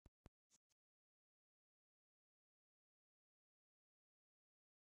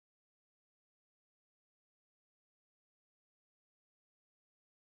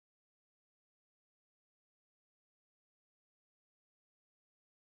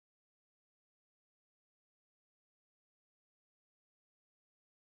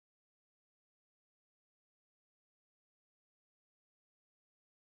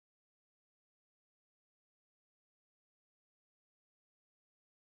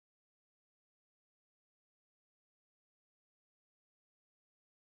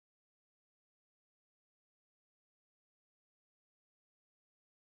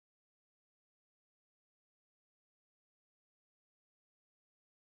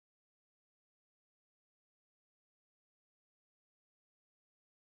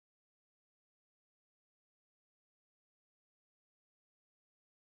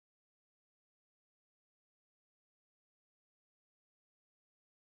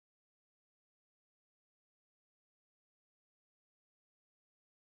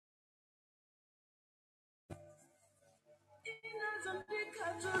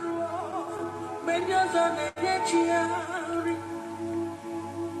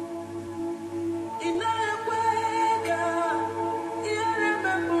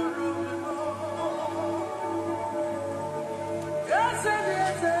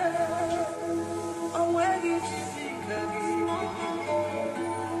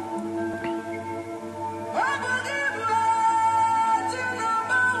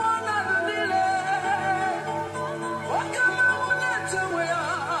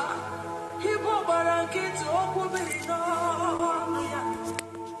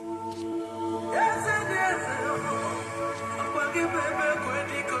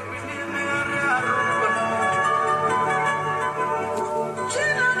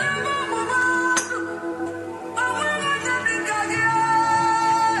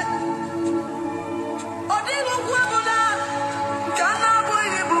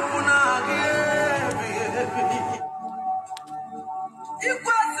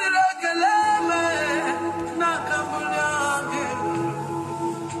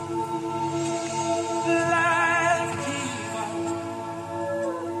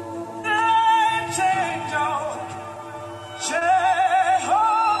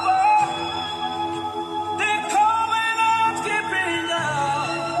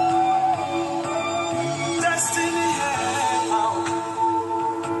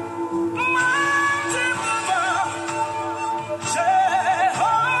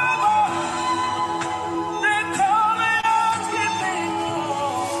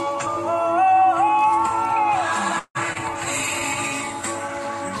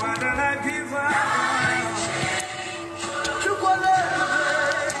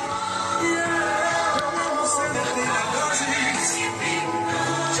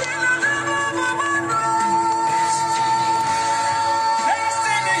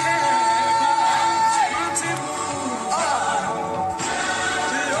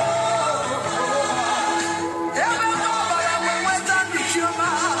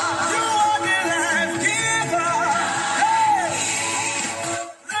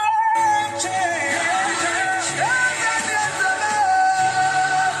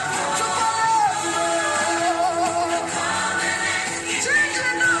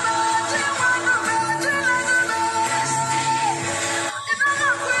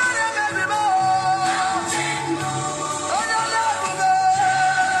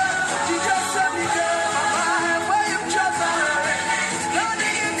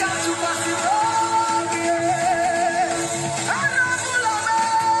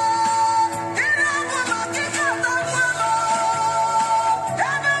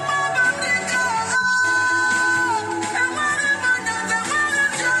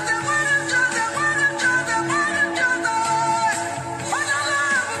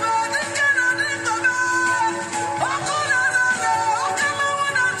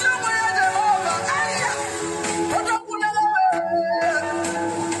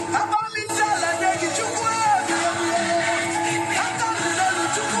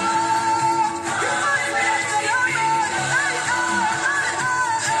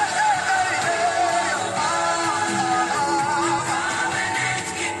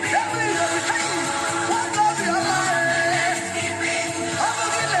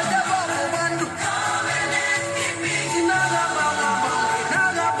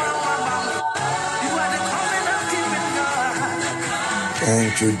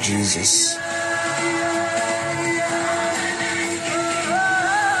Thank you, Jesus.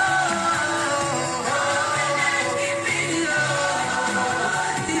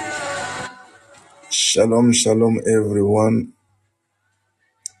 Shalom, shalom, everyone,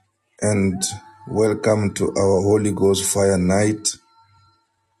 and welcome to our Holy Ghost Fire Night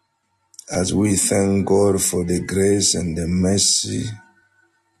as we thank God for the grace and the mercy.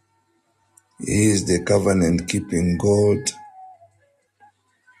 He is the covenant-keeping God.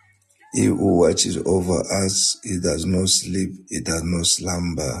 He who watches over us, he does not sleep, he does not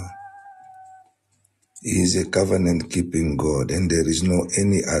slumber. He is a covenant-keeping God, and there is no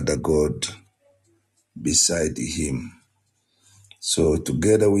any other God beside him. So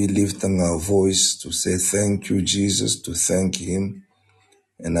together we lift our voice to say thank you, Jesus, to thank him,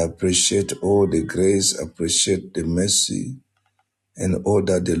 and appreciate all the grace, appreciate the mercy, and all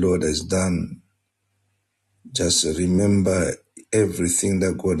that the Lord has done. Just remember everything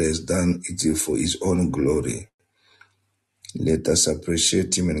that God has done, it is for his own glory. Let us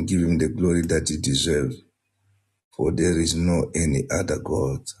appreciate him and give him the glory that he deserves, for there is no any other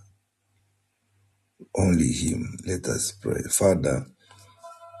God, only him. Let us pray. Father,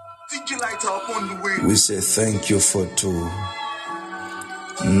 we say thank you for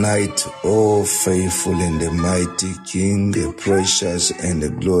night, O faithful and the mighty King, the precious and the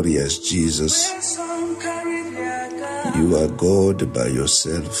glorious Jesus. You are God by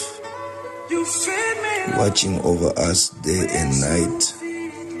yourself, watching over us day and night.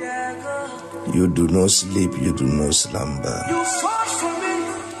 You do not sleep, you do not slumber.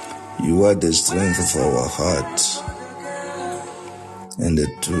 You are the strength of our heart. And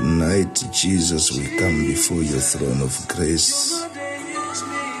tonight, Jesus, we come before your throne of grace,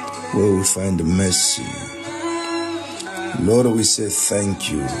 where we find mercy. Lord, we say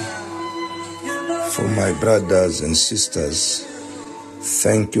thank you for my brothers and sisters.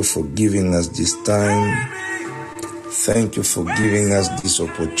 Thank you for giving us this time. Thank you for giving us this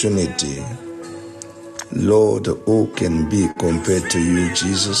opportunity. Lord, who can be compared to you,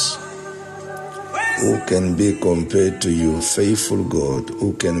 Jesus? Who can be compared to you, faithful God?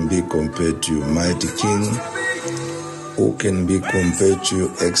 Who can be compared to you, mighty King? Who can be compared to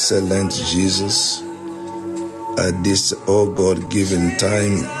you, excellent Jesus? At this, oh God-given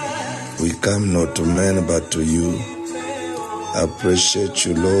time, we come not to men but to you. Appreciate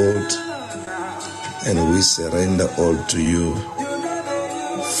you, Lord, and we surrender all to you.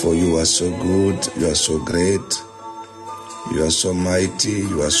 For you are so good, you are so great, you are so mighty,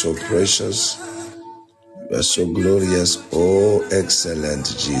 you are so precious, you are so glorious, oh excellent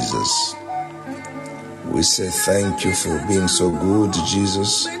Jesus. We say thank you for being so good,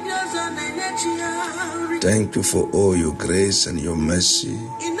 Jesus. Thank you for all your grace and your mercy.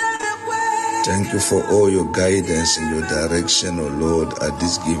 Thank you for all your guidance and your direction, O Lord, at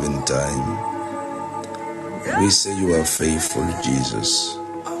this given time. We say you are faithful, Jesus.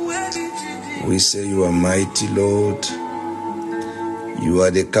 We say you are mighty, Lord. You are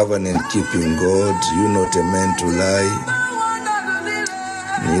the covenant-keeping God. You are not a man to lie,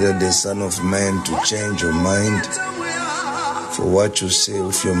 neither the Son of Man to change your mind. For what you say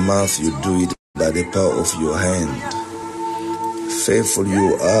with your mouth, you do it by the power of your hand. Faithful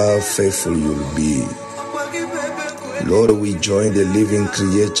you are, faithful you will be. Lord, we join the living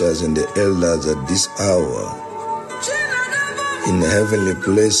creatures and the elders at this hour. In the heavenly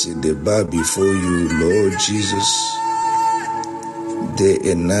places, they bow before you, Lord Jesus. Day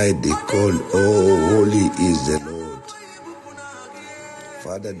and night they call, oh, holy is the Lord.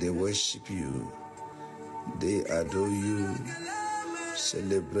 Father, they worship you. They adore you,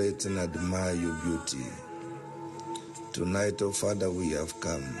 celebrate and admire your beauty. Tonight, oh Father, we have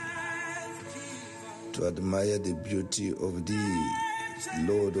come to admire the beauty of thee,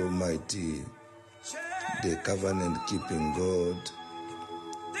 Lord Almighty, the covenant-keeping God,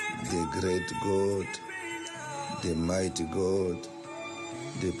 the great God, the mighty God,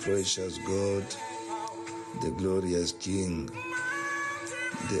 the precious God, the glorious King,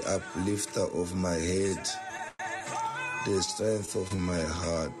 the uplifter of my head, the strength of my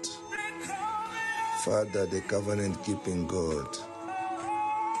heart. Father, the covenant-keeping God,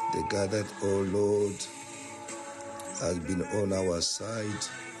 the God that, oh Lord, has been on our side.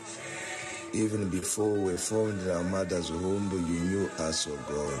 Even before we formed in our mother's womb, you knew us, oh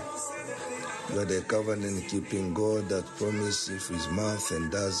God. You are the covenant-keeping God that promises with his mouth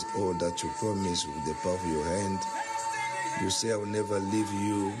and does all that you promise with the power of your hand. You say, I will never leave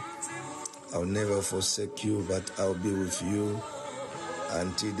you, I will never forsake you, but I will be with you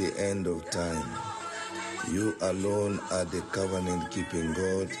until the end of time. You alone are the covenant-keeping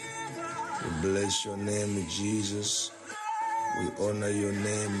God. We bless your name, Jesus. We honor your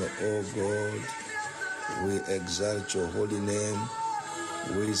name, O God. We exalt your holy name.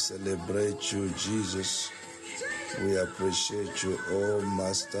 We celebrate you, Jesus. We appreciate you, O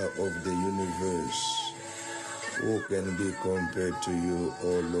Master of the universe. Who can be compared to you,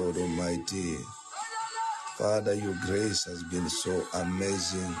 O Lord Almighty? Father, your grace has been so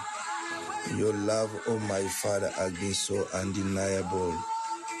amazing. Your love, O my Father, has been so undeniable.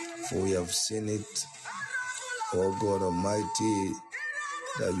 For we have seen it, O God Almighty,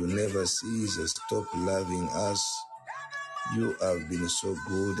 that you never cease to stop loving us. You have been so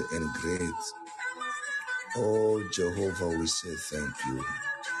good and great. Oh Jehovah, we say thank you.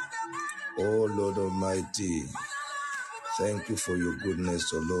 Oh Lord Almighty, thank you for your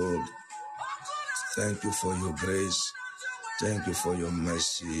goodness, O Lord. Thank you for your grace. Thank you for your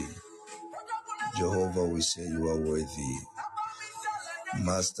mercy. Jehovah, we say you are worthy.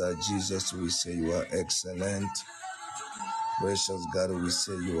 Master Jesus, we say you are excellent. Precious God, we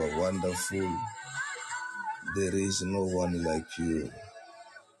say you are wonderful. There is no one like you.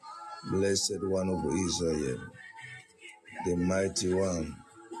 Blessed one of Israel, the mighty one,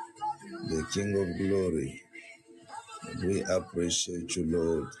 the King of glory. We appreciate you,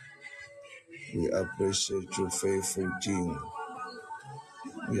 Lord. We appreciate you, faithful King.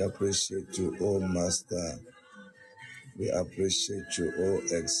 We appreciate you, O Master. We appreciate you, O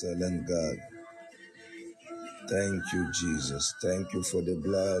excellent God. Thank you, Jesus. Thank you for the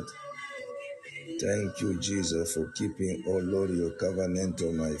blood. Thank you, Jesus, for keeping, O Lord, your covenant,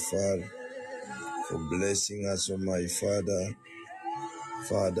 O my Father, for blessing us, O my Father.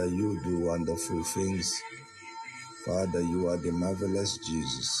 Father, you do wonderful things. Father, you are the marvelous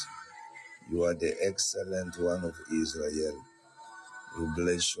Jesus. You are the excellent one of Israel. We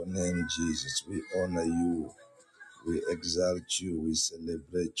bless your name, Jesus. We honor you. We exalt you. We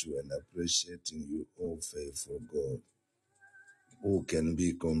celebrate you and appreciating you, O faithful God. Who can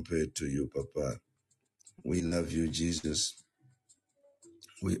be compared to you, Papa? We love you, Jesus.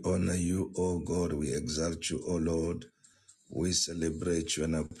 We honor you, O God. We exalt you, O Lord. We celebrate you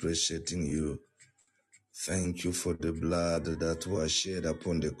and appreciating you. Thank you for the blood that was shed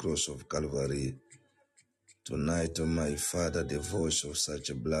upon the cross of Calvary. Tonight, O my Father, the voice of such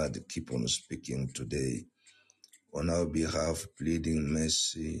a blood keep on speaking today. On our behalf, pleading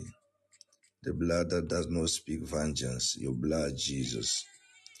mercy. The blood that does not speak vengeance. Your blood, Jesus.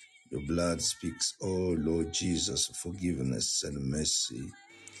 Your blood speaks, oh Lord Jesus, forgiveness and mercy.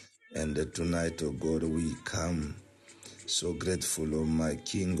 And tonight, oh God, we come so grateful, oh my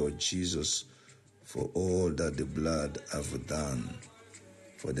King, oh Jesus, for all that the blood have done.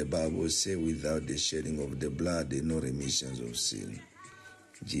 For the Bible says, without the shedding of the blood, there are no remissions of sin.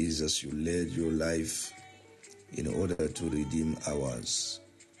 Jesus, you laid your life in order to redeem ours.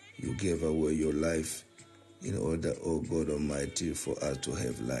 You gave away your life in order, oh God Almighty, for us to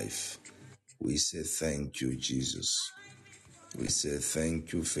have life. We say thank you, Jesus. We say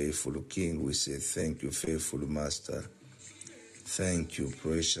thank you, faithful King. We say thank you, faithful Master. Thank you,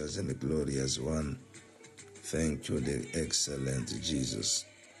 precious and glorious one. Thank you, the excellent Jesus.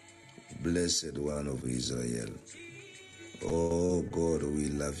 Blessed one of Israel. Oh God, we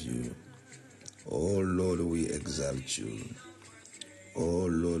love you. Oh Lord, we exalt you. Oh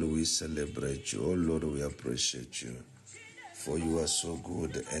Lord, we celebrate you. Oh Lord, we appreciate you. For you are so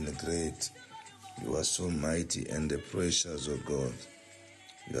good and great. You are so mighty and precious, O God.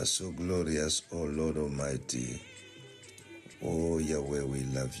 You are so glorious, O Lord Almighty. Oh Yahweh, we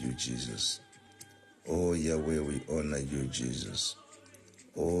love you, Jesus. Oh Yahweh, we honor you, Jesus.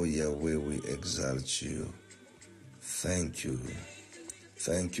 Oh Yahweh, we exalt you. Thank you.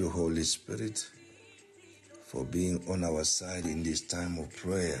 Thank you, Holy Spirit, for being on our side in this time of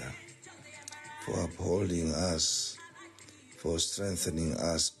prayer, for upholding us, for strengthening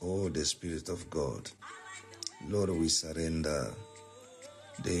us, oh, the Spirit of God. Lord, we surrender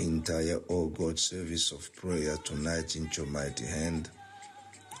the entire, oh God, service of prayer tonight into your mighty hand.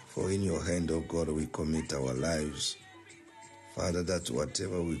 For in your hand, oh God, we commit our lives. Father, that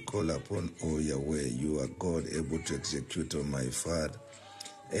whatever we call upon, oh Yahweh, you are God able to execute, oh my Father,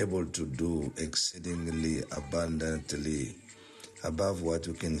 able to do exceedingly abundantly above what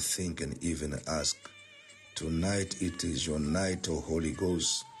we can think and even ask. Tonight it is your night, oh Holy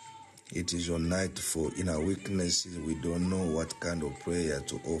Ghost. It is your night, for in our weaknesses we don't know what kind of prayer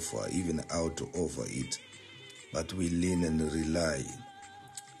to offer, even how to offer it. But we lean and rely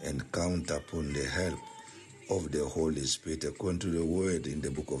and count upon the help of the Holy Spirit, according to the word in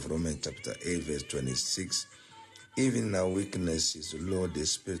the book of Romans chapter 8 verse 26. Even in our weaknesses, Lord, the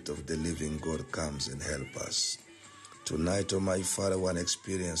Spirit of the living God comes and help us. Tonight, oh my Father, one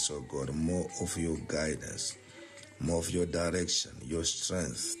experience, oh God, more of your guidance, more of your direction, your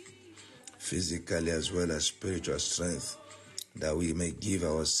strength, physically as well as spiritual strength, that we may give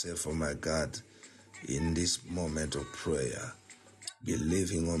ourselves, oh my God, in this moment of prayer,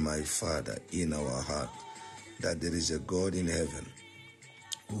 believing, oh my Father, in our heart, that there is a God in heaven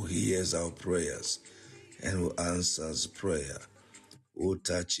who hears our prayers and who answers prayer, who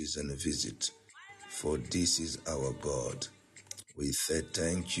touches and visits, for this is our God. We say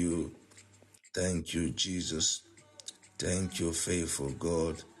thank you, Jesus, thank you, faithful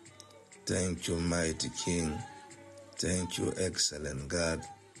God, thank you, mighty King, thank you, excellent God,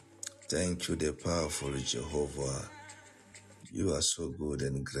 thank you, the powerful Jehovah. You are so good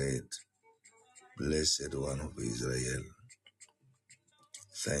and great, blessed one of Israel.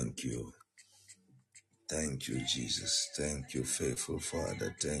 Thank you. Thank you, Jesus. Thank you, faithful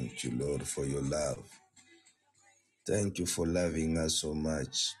Father. Thank you, Lord, for your love. Thank you for loving us so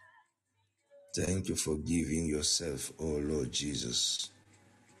much. Thank you for giving yourself, oh Lord Jesus.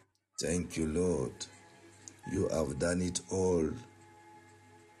 Thank you, Lord. You have done it all.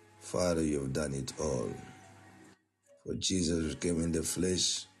 Father, you have done it all. For Jesus came in the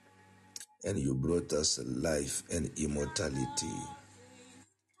flesh, and you brought us life and immortality.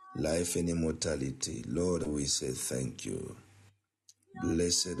 Life and immortality. Lord, we say thank you.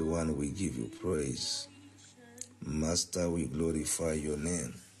 Blessed One, we give you praise. Master, we glorify your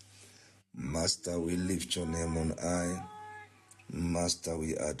name. Master, we lift your name on high. Master,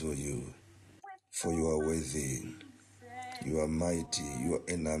 we adore you, for you are worthy. You are mighty. You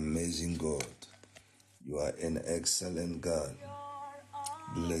are an amazing God. You are an excellent God.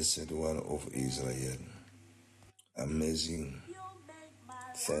 Blessed One of Israel. Amazing.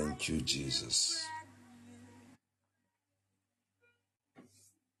 Thank you, Jesus.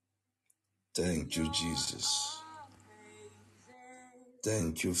 Thank you, Jesus.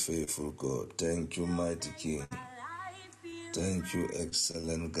 Thank you, faithful God. Thank you, mighty King. Thank you,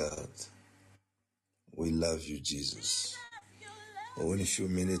 excellent God. We love you, Jesus. Oh, in a few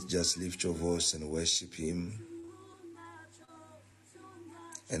minutes, just lift your voice and worship Him.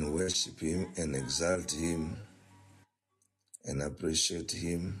 And worship Him and exalt Him and appreciate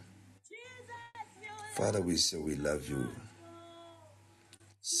Him. Father, we say we love you.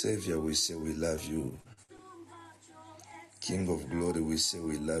 Savior, we say we love you. King of glory, we say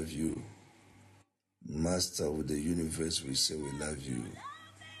we love you. Master of the universe, we say we love you.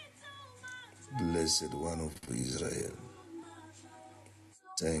 Blessed One of Israel.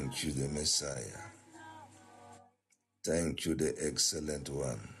 Thank you, the Messiah. Thank you, the excellent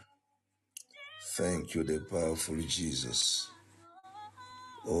one. Thank you, the powerful Jesus.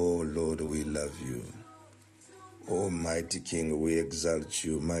 Oh Lord, we love you. Oh mighty King, we exalt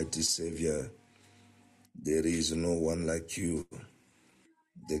you. Mighty Savior, there is no one like you.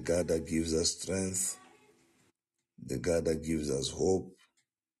 The God that gives us strength, the God that gives us hope,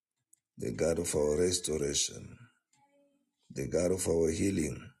 the God of our restoration, the God of our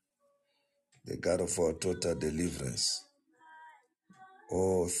healing, the God of our total deliverance.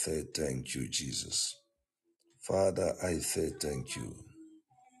 Oh, thank you, Jesus. Father, I say thank you.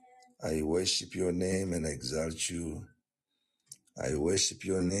 I worship your name and exalt you. I worship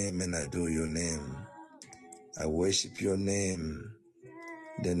your name and adore your name. I worship your name,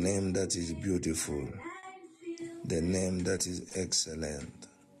 the name that is beautiful, the name that is excellent.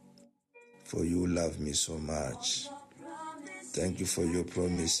 For you love me so much. Thank you for your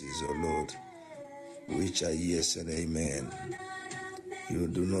promises, O Lord, which are yes and amen. You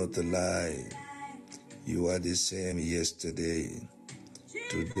do not lie. You are the same yesterday,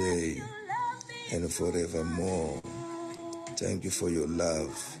 today, and forevermore. Thank you for your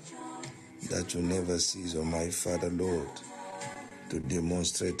love that you never cease, O my Father, Lord, to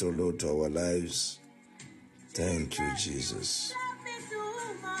demonstrate, O Lord, to our lives. Thank you, Jesus.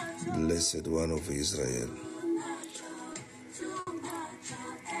 Blessed One of Israel.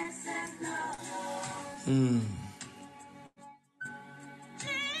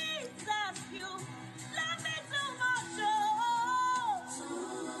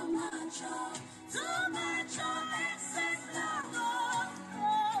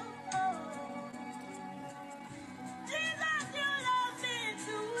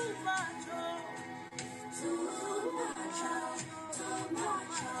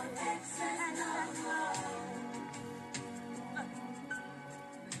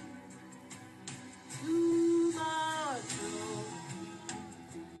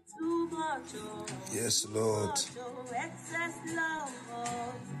 Yes, Lord.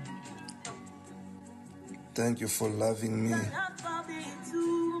 Thank you for loving me.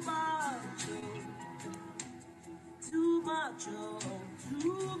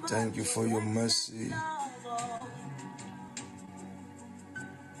 Thank you for your mercy.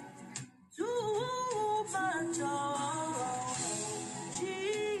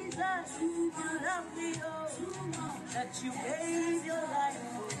 Jesus, you love me, oh, that you gave your life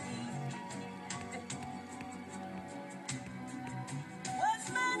for me.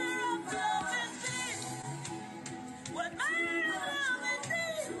 What manner of love is this? What manner of love is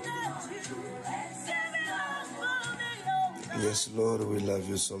this that you give it all for me, oh? Yes, Lord, we love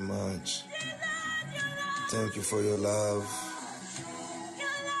you so much. Thank you for your love.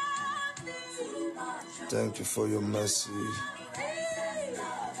 Thank you for your mercy.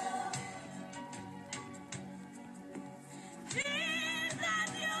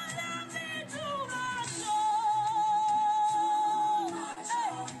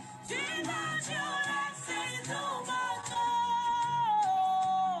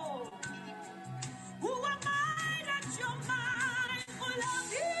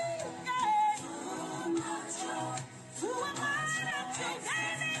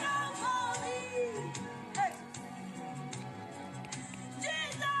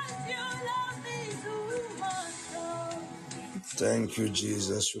 Thank you,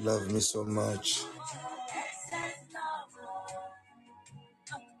 Jesus. You love me so much.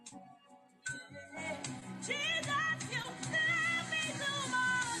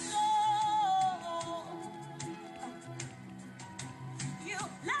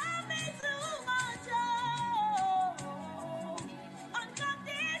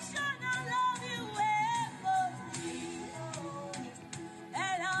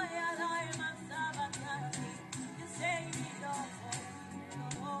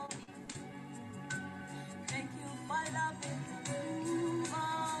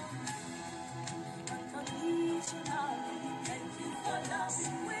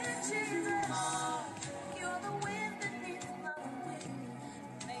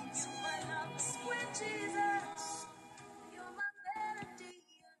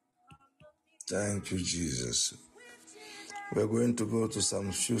 Thank you, Jesus. We're going to go to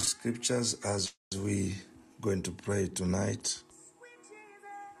some few scriptures as we going to pray tonight,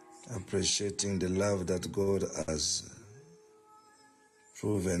 appreciating the love that God has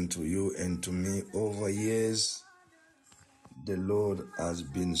proven to you and to me over years. The Lord has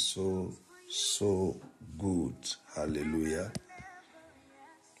been so good. Hallelujah.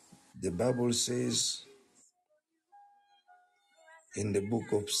 The Bible says in the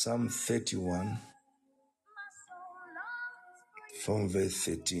book of Psalm 31 from verse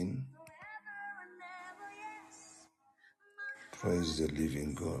 13, praise the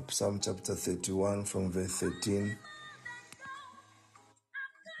living God. Psalm chapter 31 from verse 13.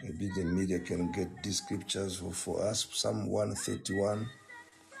 Maybe the media can get these scriptures for us. Psalm 131,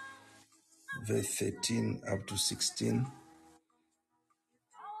 verse 13 up to 16.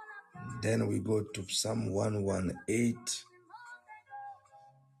 Then we go to Psalm 118,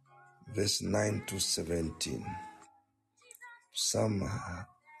 verse 9 to 17. Psalm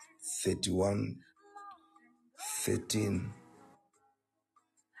 31, 13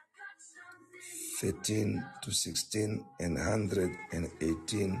 to 16, and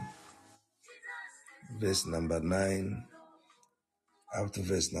 118, verse number 9 up to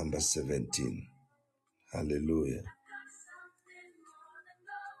verse number 17. Hallelujah.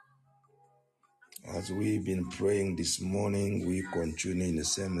 As we've been praying this morning, we continue in the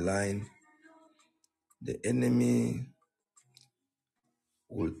same line. The enemy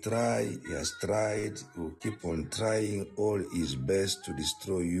will try, he has tried, he will keep on trying all his best to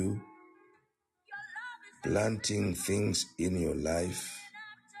destroy you, planting things in your life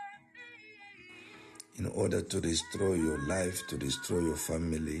in order to destroy your life, to destroy your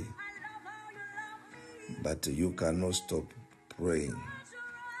family. But you cannot stop praying.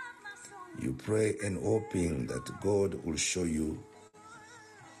 You pray and hoping that God will show you,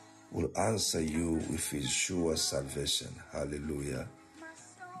 will answer you with his sure salvation. Hallelujah.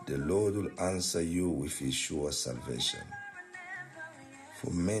 The Lord will answer you with his sure salvation.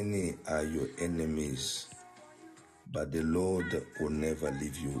 For many are your enemies, but the Lord will never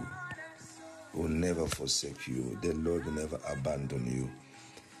leave you, will never forsake you. The Lord will never abandon you.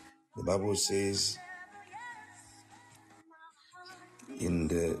 The Bible says in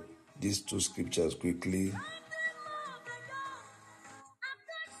these two scriptures quickly,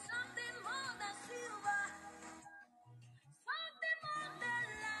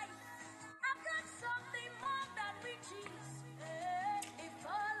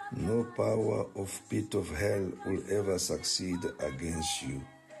 no power of pit of hell will ever succeed against you.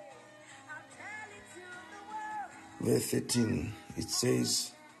 Verse 13, it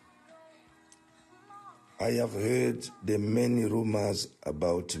says, I have heard the many rumors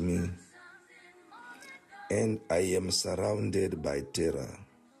about me, and I am surrounded by terror.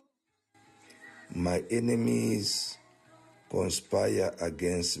 My enemies conspire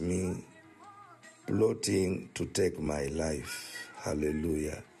against me, plotting to take my life.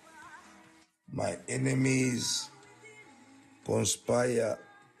 Hallelujah. My enemies conspire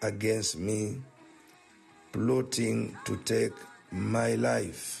against me, plotting to take my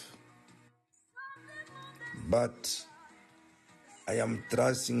life. But I am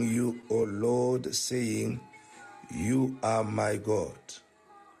trusting you, O Lord, saying, you are my God.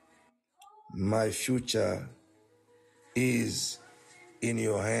 My future is in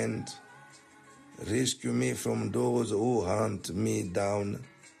your hand. Rescue me from those who hunt me down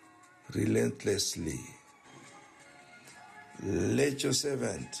relentlessly. Let your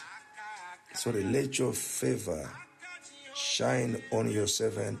favor shine on your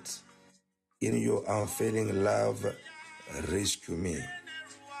servant. In your unfailing love, rescue me.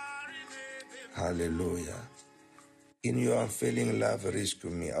 Hallelujah. In your unfailing love,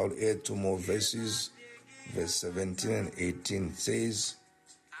 rescue me. I'll add two more verses. Verse 17 and 18 says,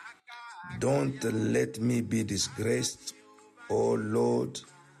 don't let me be disgraced, O Lord,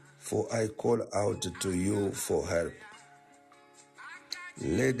 for I call out to you for help.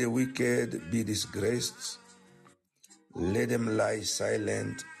 Let the wicked be disgraced. Let them lie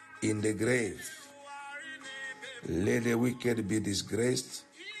silent in the grave. Let the wicked be disgraced.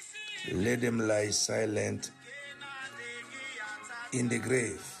 Let them lie silent in the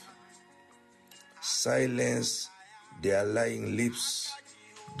grave. Silence their lying lips,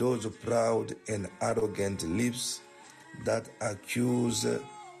 those proud and arrogant lips that accuse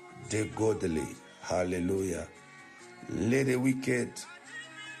the godly. Hallelujah. Let the wicked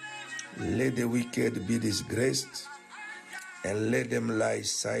be disgraced, and let them lie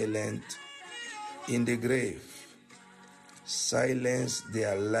silent in the grave. Silence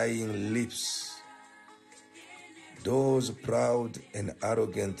their lying lips, those proud and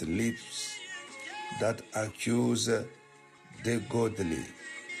arrogant lips that accuse the godly.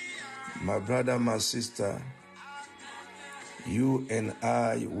 My brother, my sister, you and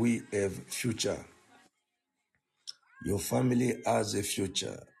I, we have future. Your family has a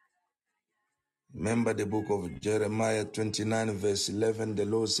future. Remember the book of Jeremiah 29 verse 11, the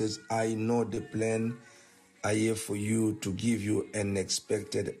Lord says, I know the plan I have for you to give you an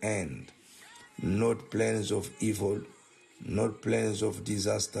expected end. Not plans of evil, not plans of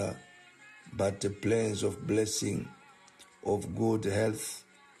disaster, but the plans of blessing, of good health,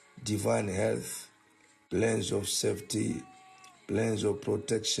 divine health, plans of safety, plans of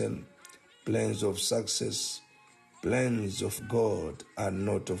protection, plans of success. Plans of God are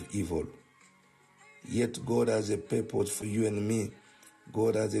not of evil. Yet God has a purpose for you and me.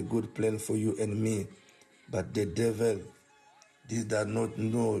 God has a good plan for you and me. But the devil, this does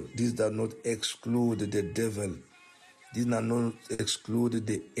not exclude the devil. This does not exclude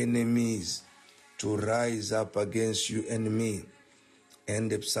the enemies to rise up against you and me.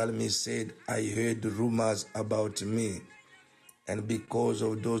 And the psalmist said, I heard rumors about me. And because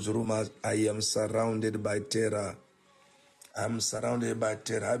of those rumors, I am surrounded by terror. I'm surrounded by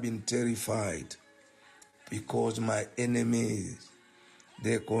terror. I've been terrified because my enemies,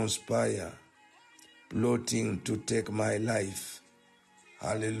 they conspire, plotting to take my life.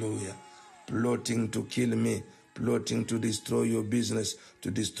 Hallelujah. Plotting to kill me, plotting to destroy your business, to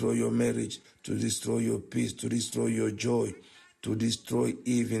destroy your marriage, to destroy your peace, to destroy your joy, to destroy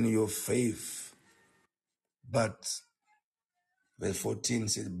even your faith. But, verse 14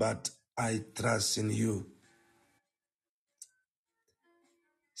 says, but I trust in you,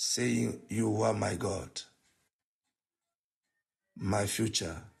 saying, you are my God. My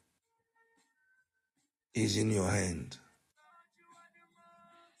future is in your hand.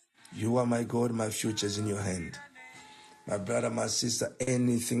 You are my God, my future is in your hand. My brother, my sister,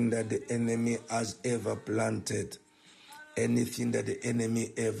 anything that the enemy has ever planted, anything that the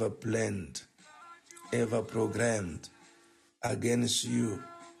enemy ever planned, ever programmed against you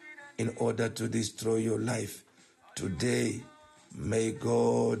in order to destroy your life, today, may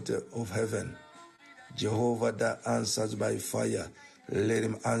God of heaven, Jehovah that answers by fire, let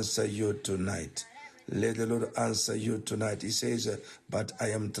him answer you tonight. Let the Lord answer you tonight. He says, but I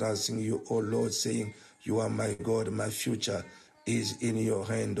am trusting you, O Lord, saying, you are my God, my future is in your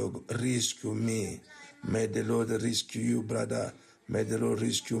hand. Oh, rescue me. May the Lord rescue you, brother. May the Lord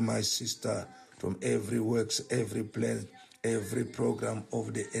rescue my sister from every works, every plan, every program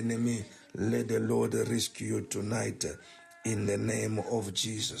of the enemy. Let the Lord rescue you tonight in the name of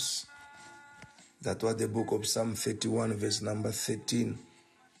Jesus. That was the book of Psalm 31, verse number 13,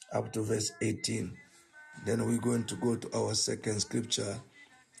 up to verse 18. Then we're going to go to our second scripture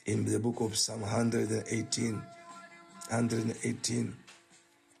in the book of Psalm 118. 118.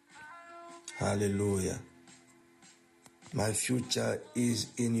 Hallelujah. My future is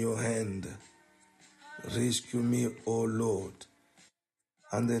in your hand. Rescue me, O Lord.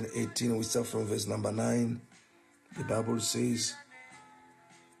 118, we start from verse number 9. The Bible says,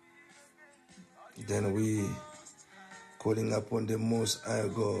 then we calling upon the Most High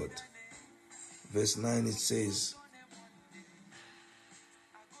God. Verse 9 it says,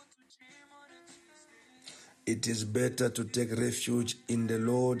 it is better to take refuge in the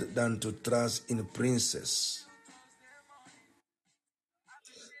Lord than to trust in princes.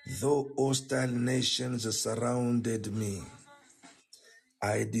 Though hostile nations surrounded me,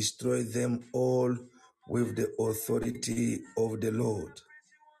 I destroyed them all with the authority of the Lord.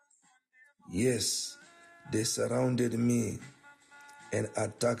 Yes, they surrounded me and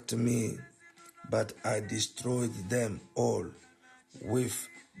attacked me, but I destroyed them all with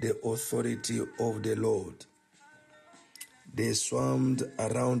the authority of the Lord. They swarmed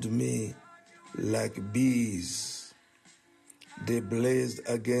around me like bees. They blazed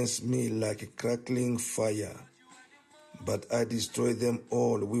against me like crackling fire, but I destroyed them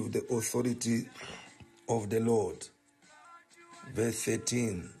all with the authority of the Lord. Verse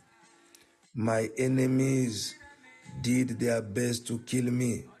 13, my enemies did their best to kill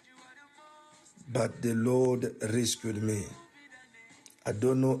me, but the Lord rescued me. I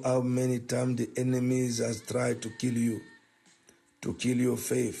don't know how many times the enemies has tried to kill you, to kill your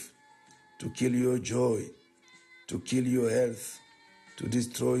faith, to kill your joy, to kill your health, to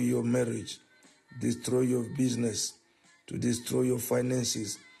destroy your marriage, destroy your business, to destroy your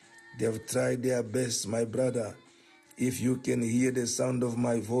finances. They have tried their best, my brother. If you can hear the sound of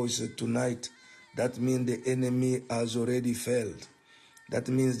my voice tonight, that means the enemy has already failed. That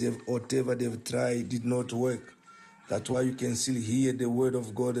means whatever they've tried did not work. That's why you can still hear the word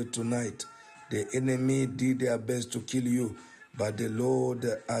of God tonight. The enemy did their best to kill you, but the Lord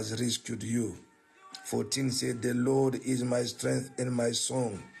has rescued you. 14 said, the Lord is my strength and my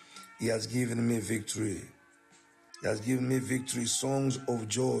song. He has given me victory. He has given me victory. Songs of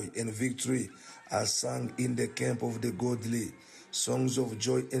joy and victory are sung in the camp of the godly. Songs of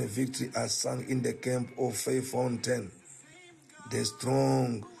joy and victory are sung in the camp of Faith Fountain. The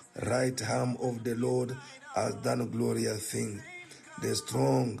strong right arm of the Lord has done glorious things. The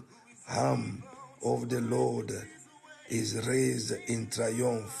strong arm of the Lord is raised in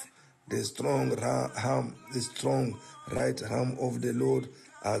triumph. The strong right arm of the Lord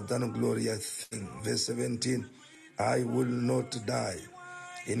has done glorious things. Verse 17, I will not die.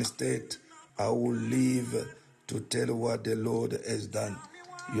 Instead, I will live to tell what the Lord has done.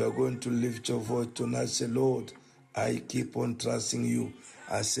 You are going to lift your voice tonight. Say, Lord, I keep on trusting you.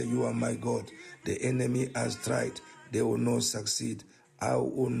 I say, you are my God. The enemy has tried. They will not succeed. I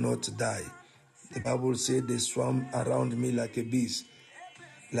will not die. The Bible said they swam around me like a beast,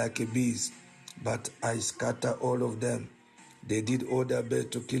 but I scatter all of them. They did all their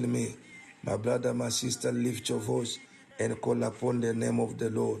best to kill me. My brother, my sister, lift your voice and call upon the name of the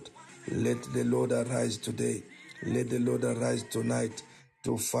Lord. Let the Lord arise today. Let the Lord arise tonight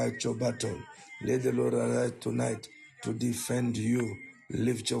to fight your battle. Let the Lord arise tonight to defend you.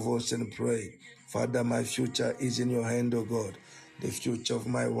 Lift your voice and pray. Father, my future is in your hand, O God. The future of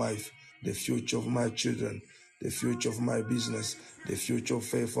my wife, the future of my children, the future of my business, the future of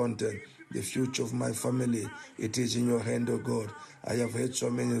Faith Fountain, the future of my family. It is in your hand, O God. I have heard so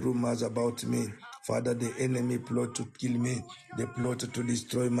many rumors about me. Father, the enemy plot to kill me. They plot to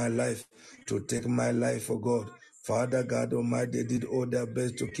destroy my life, to take my life, O God. Father God Almighty, they did all their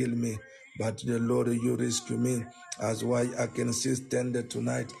best to kill me. But the Lord, you rescue me. That's why I can still stand there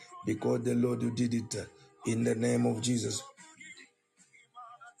tonight, because the Lord, you did it. In the name of Jesus.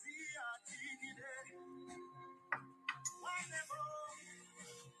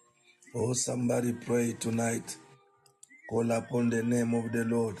 Oh, somebody pray tonight. Call upon the name of the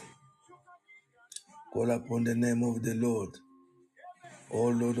Lord. Call upon the name of the Lord. Oh,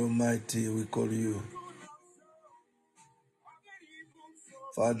 Lord Almighty, we call you.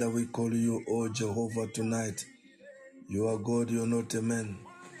 Father, we call you, oh Jehovah, tonight. You are God, you are not a man.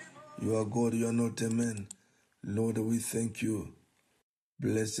 You are God, you are not a man. Lord, we thank you.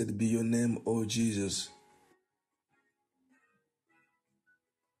 Blessed be your name, oh Jesus.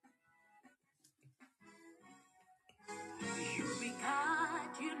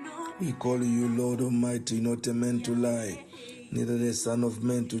 We call you, Lord Almighty, not a man to lie, neither the Son of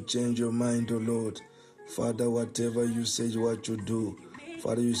Man to change your mind, O Lord. Father, whatever you say, what you do.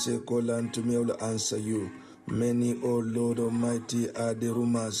 Father, you say, call unto me, I will answer you. Many, O Lord Almighty, are the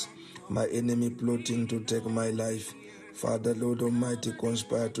rumors, my enemy plotting to take my life. Father, Lord Almighty,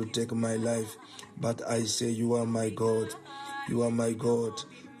 conspire to take my life. But I say, you are my God. You are my God.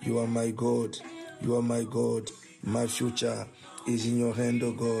 You are my God. You are my God. My future is in your hand,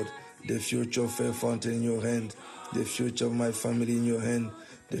 O God. The future of Faith Fountain in your hand. The future of my family in your hand.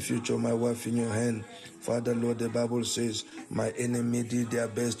 The future of my wife in your hand. Father, Lord, the Bible says, my enemy did their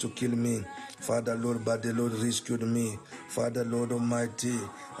best to kill me. Father, Lord, but the Lord rescued me. Father, Lord Almighty,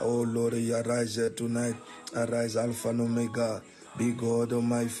 oh Lord, you arise tonight. Arise, Alpha and Omega. Be God, oh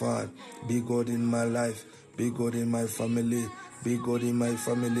my Father. Be God in my life. Be God in my family. Be God in my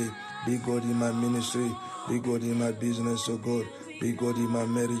family. Be God in my ministry. Be God in my business, oh God. Be God in my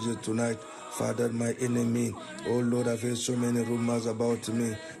marriage tonight. Father, my enemy, oh Lord, I've heard so many rumors about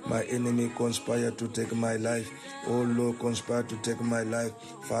me. My enemy conspired to take my life. Oh Lord, conspired to take my life.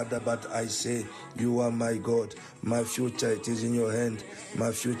 Father, but I say, you are my God. My future, it is in your hand.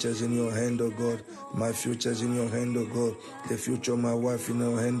 My future is in your hand, oh God. My future is in your hand, oh God. The future of my wife in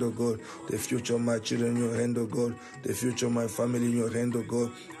your hand, oh God. The future of my children in your hand, oh God. The future of my family in your hand, oh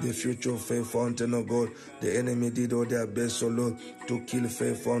God. The future of Faith Fountain, oh God. The enemy did all their best, oh Lord, to kill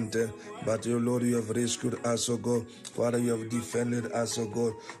Faith Fountain. But, oh Lord, you have rescued us, oh God. Father, you have defended us, oh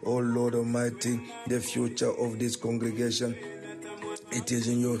God. Oh Lord Almighty, the future of this congregation, it is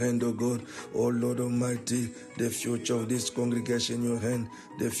in your hand, O God. Oh Lord Almighty, the future of this congregation in your hand,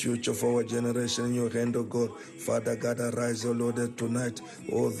 the future of our generation in your hand, O God. Father God, arise, O Lord, tonight.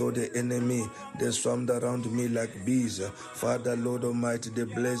 Although the enemy, they swarmed around me like bees. Father, Lord Almighty, they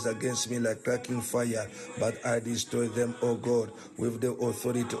blazed against me like cracking fire. But I destroy them, O God, with the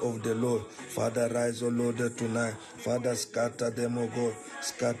authority of the Lord. Father, rise, O Lord, tonight. Father, scatter them, O God.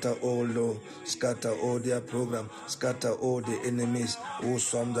 Scatter all, Lord. Scatter all their program. Scatter all the enemies who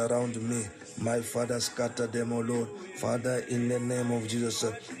swarmed around me. My Father, scatter them, O Lord. Father, in the name of Jesus,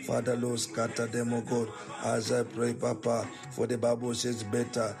 Father, Lord, scatter them, O God. As I pray, Papa, for the Bible says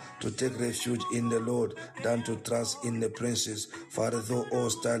better to take refuge in the Lord than to trust in the princes. Father, though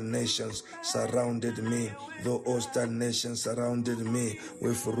hostile nations surrounded me, though hostile nations surrounded me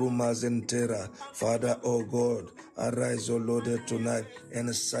with rumors and terror, Father, O God, arise, O Lord, tonight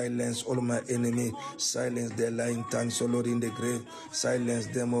and silence all my enemies. Silence their lying tongues, O Lord, in the grave. Silence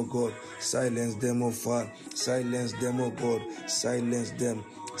them, O God. Silence them, O Father. Silence them, O God. Silence them.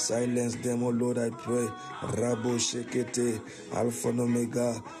 Silence them, O Lord, I pray. Rabo Shekete, Alpha and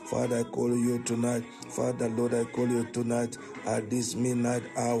Omega. Father, I call you tonight. Father, Lord, I call you tonight at this midnight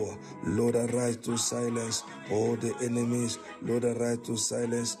hour. Lord, arise to silence all the enemies. Lord, arise to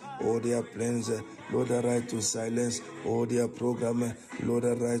silence all their plans. Lord, arise to silence all their program. Lord,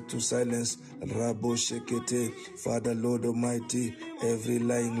 arise to silence Rabo Shekete. Father, Lord Almighty, every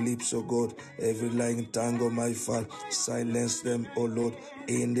lying lips, O God, every lying tongue, O my Father, silence them, O Lord,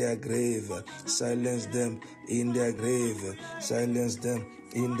 in their grave. Silence them in their grave. Silence them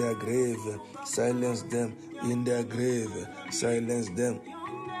in their grave. Silence them in their grave. Silence them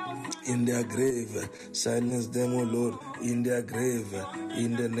in their grave. Silence them, O Lord, in their grave.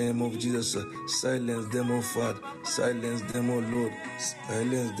 In the name of Jesus, silence them, O Father. Silence them, O Lord.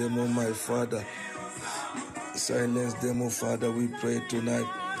 Silence them, O my Father. Silence them, O Father, we pray tonight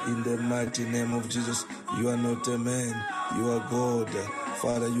in the mighty name of Jesus. You are not a man, you are God.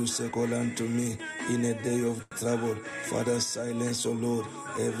 Father, you say, call unto me in a day of trouble. Father, silence, O Lord,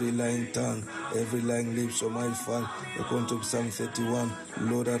 every lying tongue, every lying lips, O my Father. According to Psalm 31,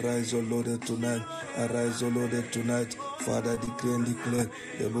 Lord, arise, O Lord, tonight. Arise, O Lord, tonight. Father, declare and declare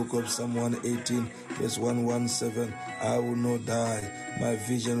the book of Psalm 118, verse 117. I will not die. My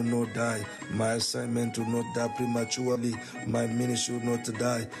vision will not die. My assignment will not die prematurely. My ministry will not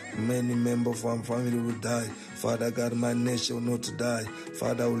die. Many members of my family will die. Father God, my nation will not die.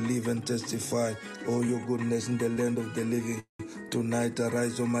 Father, I will live and testify all your goodness in the land of the living. Tonight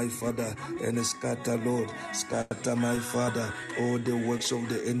arise, O my Father, and scatter, Lord, scatter, my Father, all the works of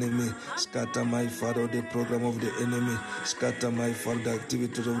the enemy, scatter, my Father, the program of the enemy, scatter, my Father, the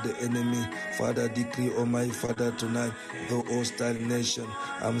activities of the enemy. Father, decree, O my Father, tonight, the hostile nation,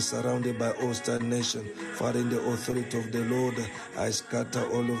 I'm surrounded by hostile nation. Father, in the authority of the Lord, I scatter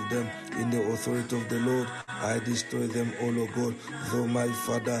all of them. In the authority of the Lord, I destroy them all, O God. Though my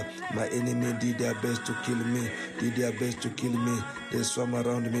Father, my enemy did their best to kill me, did their best to kill me, they swam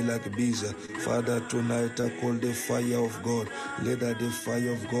around me like bees. Father, tonight I call the fire of God. Let the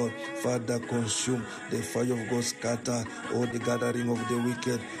fire of God, Father, consume. The fire of God scatter all the gathering of the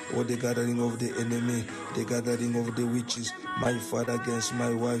wicked, all the gathering of the enemy, the gathering of the witches. My Father, against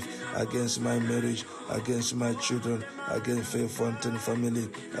my wife, against my marriage, against my children, against Faith Fountain family,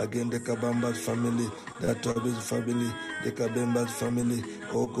 against the Kabambat family, the Tobis family, the Kabembat family,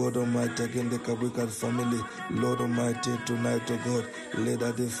 oh God Almighty, against the Kabukat family. Lord Almighty, tonight, oh God,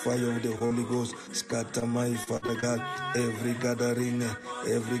 let the fire of the Holy Ghost scatter, my Father God, every gathering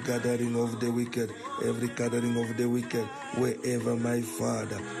of the wicked, every gathering of the wicked, wherever, my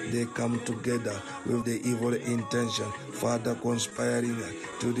Father, they come together with the evil intention, Father, conspiring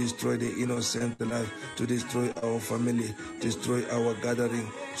to destroy the innocent life, to destroy our family, destroy our gathering,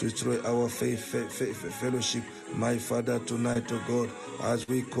 to destroy our fellowship. My Father, tonight, oh God, as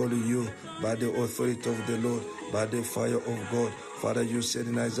we call you by the authority of the Lord, by the fire of God. Father, you said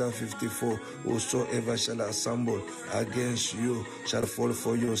in Isaiah 54, whosoever shall assemble against you shall fall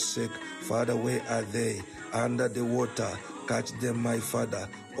for your sake. Father, where are they? Under the water, catch them, my Father.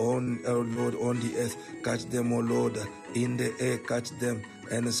 On, oh Lord, on the earth, catch them, oh Lord. In the air, catch them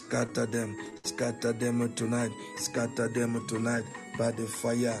and scatter them. Scatter them tonight. Scatter them tonight by the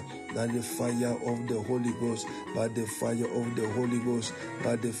fire. By the fire of the Holy Ghost. By the fire of the Holy Ghost.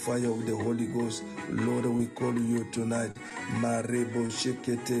 By the fire of the Holy Ghost. Lord, we call you tonight. Marebo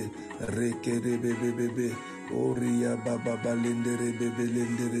shekete. Rekerebebebebe. Oria baba balendere bebe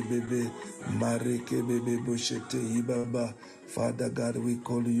lendere bebe. Mareke bebe boshete ibaba. Father God, we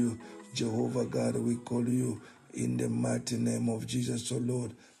call you. Jehovah God, we call you. In the mighty name of Jesus, O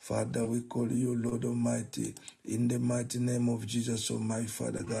Lord. Father, we call you, Lord Almighty. In the mighty name of Jesus, O my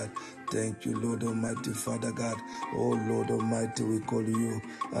Father God. Thank you, Lord Almighty, Father God. Oh, Lord Almighty, we call you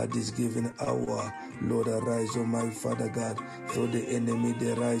at this given hour. Lord, arise, O my Father God. Though the enemy,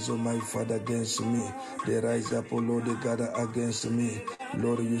 they rise, O my Father, against me. They rise up, O Lord, they gather against me.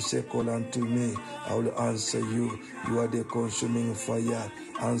 Lord, you say, call unto me. I will answer you. You are the consuming fire.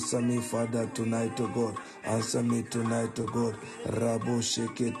 Answer me, Father, tonight, O God. Answer me tonight, O God. Rabo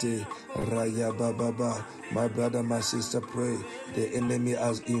Shekete, Raya Baba. My brother, my sister, pray. The enemy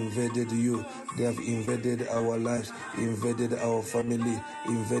has invaded you. They have invaded our lives, invaded our family,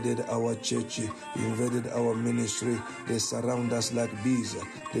 invaded our church, invaded our ministry. They surround us like bees.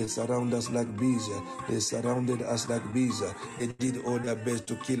 They surround us like bees. They surrounded us like bees. They did all their best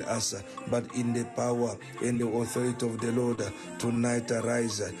to kill us. But in the power, in the authority of the Lord, tonight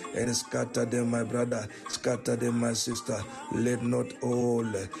arise and scatter them, my brother. Scatter them, my sister. Let not all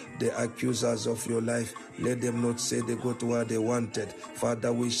the accusers of your life, let them not say they got what they wanted.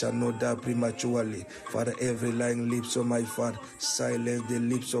 Father, we shall not die prematurely. Father, every lying lips, oh my Father, silence the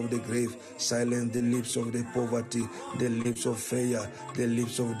lips of the grave, silence the lips of the poverty, the lips of fear, the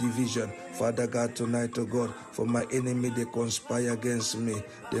lips of division. Father God, tonight, oh God, for my enemy, they conspire against me.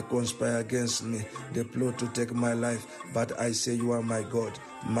 They conspire against me. They plot to take my life. But I say you are my God.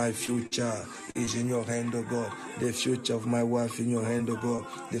 My future is in your hand, oh God. The future of my wife in your hand, oh God.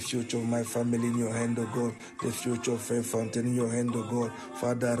 The future of my family in your hand, oh God. The future of Faith Fountain in your hand, oh God.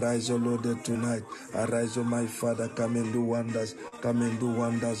 Father, arise, oh Lord, tonight. Arise, oh my Father, come and do wonders. Come and do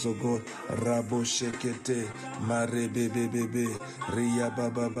wonders, oh God. Rabo shekete, mare bebe bebe, ria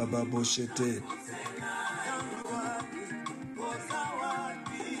baba baba boshete.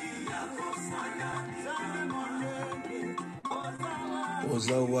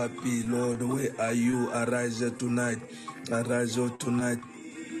 Ozawapi, Lord, where are you? Arise tonight. Arise tonight.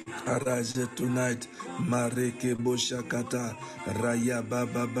 Arise tonight. Mareke boshakata. Raya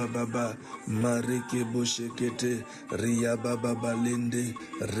baba baba. Mareke boshekete. Ria baba balende.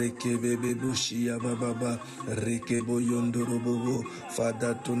 Reke bebe bushia baba. Reke boyondorobobo.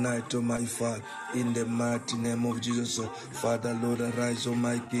 Father, tonight, oh my Father, in the mighty name of Jesus, Father, Lord, arise, oh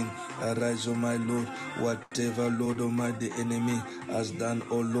my King. Arise, oh my Lord. Whatever, Lord, oh my, the enemy has done,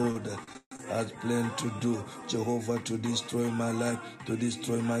 oh Lord, has planned to do, Jehovah, to destroy my life, to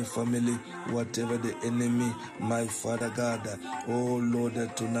destroy my family, whatever the enemy, my Father God, oh Lord,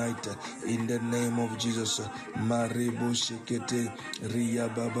 tonight, in the name of Jesus, Maribo Shekete, Ria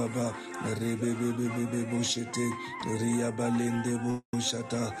Baba, Rebebe Bushete, Ria Balende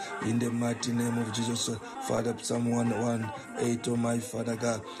Bushata, in the mighty name of Jesus, Father, Psalm 118, oh my Father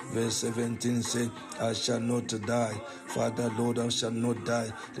God, verse 17 say, I shall not die. Father, Lord, I shall not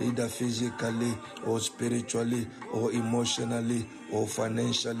die, either physically or spiritually or emotionally or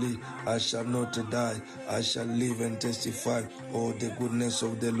financially. I shall not die. I shall live and testify all the goodness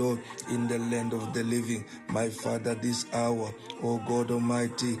of the Lord in the land of the living. My Father, this hour, O God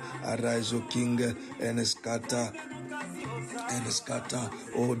Almighty, arise, O King, and scatter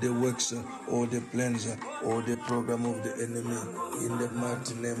all the works, all the plans, all the program of the enemy in the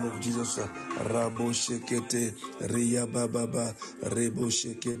mighty name of Jesus. Rabo Shekete, Ria Baba, Rebo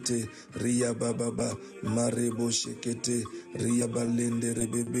Shekete, Ria Baba, Marebo Shekete, Ria Balende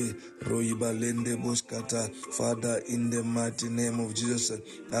Rebebe, Roi Balende Boskata. Father, in the mighty name of Jesus,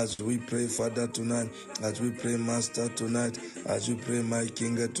 as we pray, Father, tonight, as we pray, Master, tonight, as we pray, my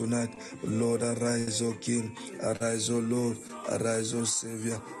King, tonight, Lord, arise, O King, arise, O Lord, arise, O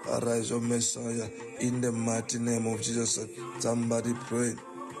Savior, arise, O Messiah, in the mighty name of Jesus. Somebody pray.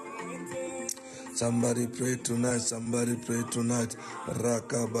 Somebody pray tonight. Somebody pray tonight.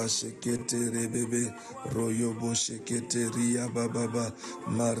 Rakaba shekete rebebe. Royobo shekete ria bababa.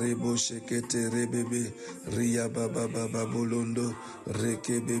 Marebo shekete rebebe. Ria bababa bolondo.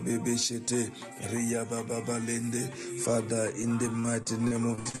 Reke bebe shete. Ria bababa lende. Father, in the mighty name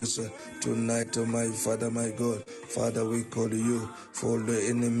of Jesus, tonight, oh my Father, my God, Father, we call you for the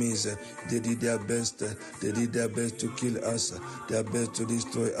enemies. They did their best. They did their best to kill us. Their best to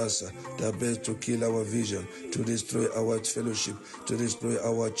destroy us. Their best to kill our vision, to destroy our fellowship, to destroy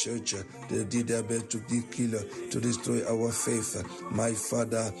our church. They did their best to kill, to destroy our faith, my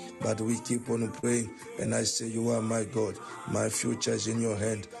Father. But we keep on praying, and I say, you are my God. My future is in your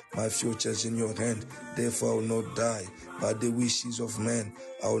hand. My future is in your hand. Therefore, I will not die by the wishes of men.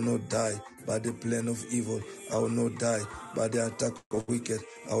 I will not die by the plan of evil. I will not die by the attack of wicked.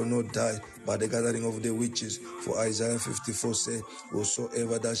 I will not die by the gathering of the witches. For Isaiah 54 says,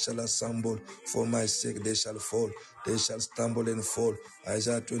 whosoever that shall assemble for my sake, they shall fall. They shall stumble and fall.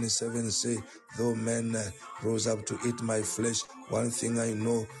 Isaiah 27 says, though men rose up to eat my flesh, one thing I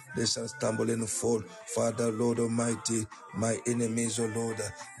know, they shall stumble and fall. Father, Lord Almighty, my enemies, O Lord,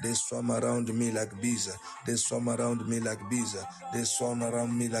 they swam around me like bees. They swam around me like bees. They swam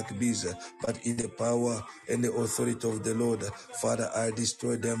around me like bees. But in the power and the authority of the Lord, Father, I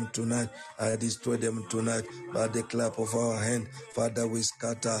destroy them tonight. I destroy them tonight by the clap of our hand. Father, we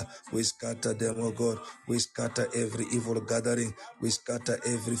scatter them, O God. We scatter every every evil gathering. We scatter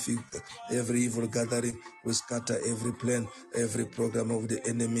every evil gathering. We scatter every plan, every program of the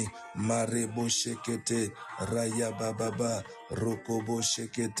enemy. Marebo shekete, raya bababa, rokobo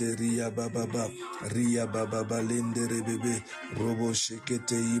shekete, ria bababa, lende rebebe, robo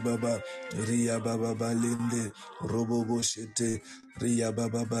shekete ibaba, ria bababa lende, robo boshete, ria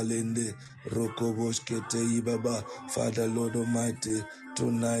bababa lende, rokobo shekete ibaba. Father, Lord Almighty,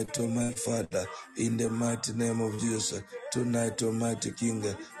 tonight, oh my Father, in the mighty name of Jesus, tonight, Almighty King,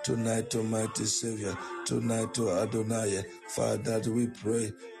 tonight, Almighty Savior, tonight, O Adonai, Father, we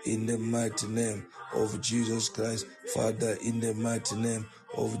pray in the mighty name of Jesus Christ, Father, in the mighty name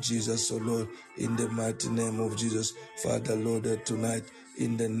of Jesus, O Lord, in the mighty name of Jesus, Father, Lord, tonight,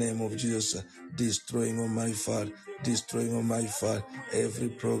 in the name of Jesus, destroying on my Father, every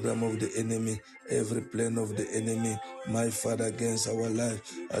program of the enemy, every plan of the enemy, my Father, against our life,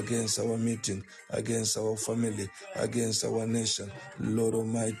 against our meeting, against our family, against our nation, Lord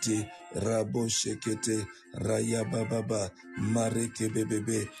Almighty, Rabo Shekete, Raya Bababa, Mareke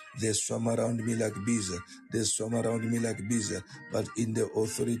Bebebe, they swam around me like bees, but in the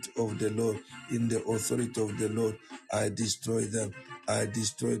authority of the Lord, I destroy them, I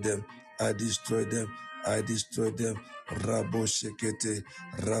destroy them. Rabo Shekete,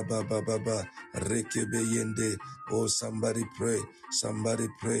 Rabababa, Rekebe Yende. Oh, somebody pray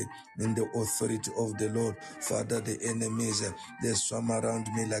in the authority of the Lord. Father, the enemies, they swam around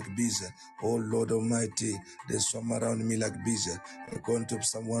me like bees. Oh, Lord Almighty, they swam around me like bees. According to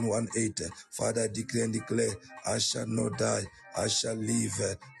Psalm 118, Father, declare and declare, I shall not die, I shall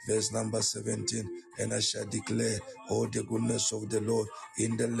live. Verse number 17, and I shall declare all the goodness of the Lord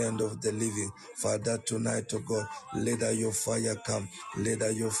in the land of the living. Father, tonight, oh God, let your fire come,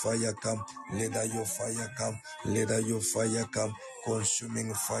 let your fire come, let your fire come, let your fire come,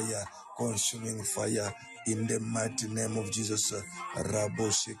 consuming fire, in the mighty name of Jesus. Rabo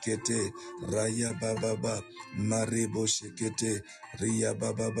Shekete, Raya Bababa, Maribo Shekete, Ria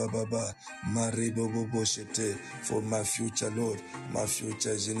Bababa, Maribo Boshete. For my future, Lord, my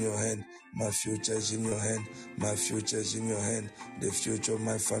future is in your hand, my future is in your hand, my future is in your hand, the future of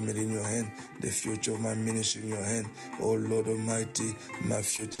my family in your hand, the future of my ministry in your hand. Oh Lord Almighty, my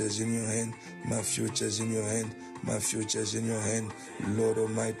future is in your hand, my future is in your hand, my future is in your hand. Lord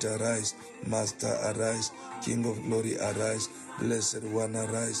Almighty, arise, Master, arise, King of glory, arise, Blessed One,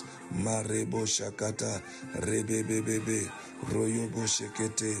 arise. Marebo Shakata, Rebebebebe, Royobo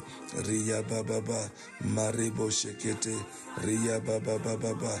Shekete, Ria Bababa, Marebo Shekete, Ria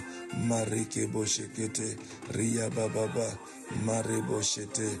Bababa, Marikebo Shekete, Ria Bababa, Marebo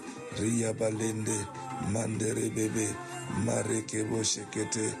Shete, Ria Balende, Mandere Bebe, Marikebo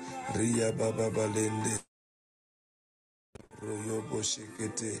Shekete, Ria Bababa Lende, Royobo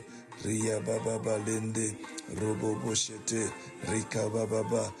Shekete, Ria Bababa Lende, Robo Boshete, Rika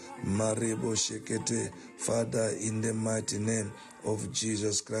Bababa, Marebo Shekete. Father, in the mighty name of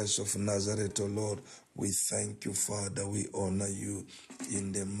Jesus Christ of Nazareth, O Lord, we thank you, Father. We honor you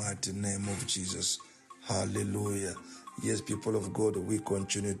in the mighty name of Jesus. Hallelujah. Yes, people of God, we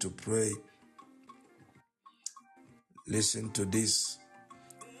continue to pray. Listen to this.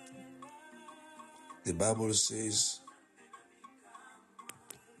 The Bible says,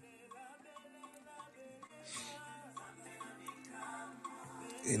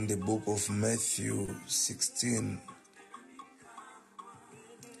 in the book of Matthew 16,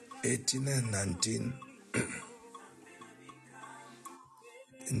 18 and 19,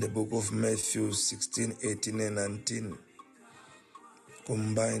 in the book of Matthew 16, 18 and 19,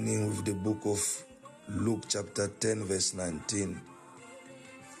 combining with the book of Luke chapter 10 verse 19.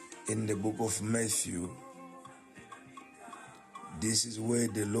 In the book of Matthew, this is where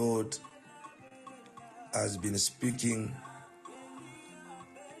the Lord has been speaking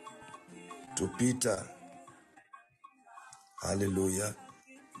to Peter. Hallelujah.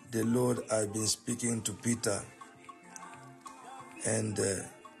 The Lord has been speaking to Peter, and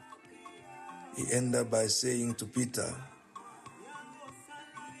he ended by saying to Peter,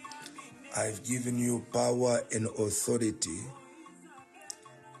 I've given you power and authority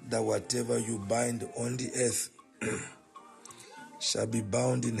that whatever you bind on the earth shall be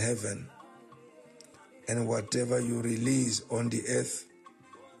bound in heaven, and whatever you release on the earth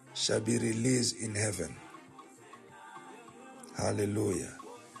shall be released in heaven. Hallelujah.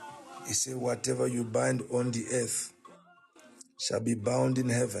 He said, whatever you bind on the earth shall be bound in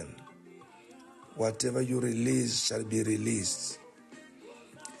heaven. Whatever you release shall be released.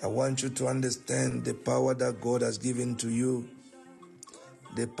 I want you to understand the power that God has given to you,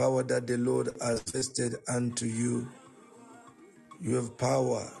 the power that the Lord has vested unto you. You have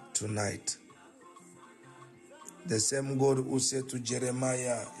power tonight. The same God who said to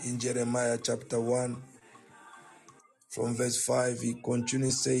Jeremiah in Jeremiah chapter 1 from verse 5, he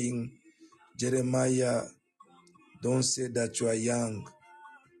continues saying, Jeremiah, don't say that you are young.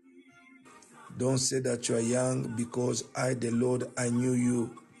 Don't say that you are young, because I, the Lord, I knew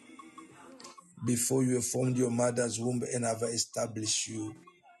you before you formed your mother's womb, and have established you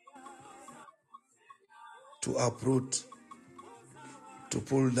to uproot, to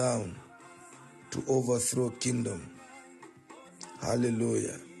pull down, to overthrow kingdom.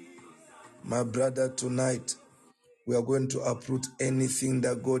 Hallelujah. My brother, tonight we are going to uproot anything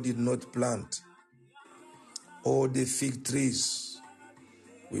that God did not plant. All the fig trees,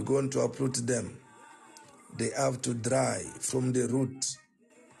 we're going to uproot them. They have to dry from the root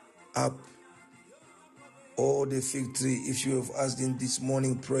up. All the fig tree, if you have asked in this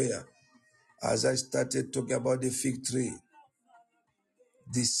morning prayer, as I started talking about the fig tree,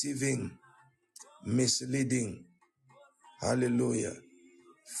 deceiving, misleading, hallelujah.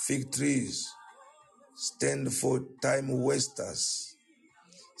 Fig trees stand for time wasters,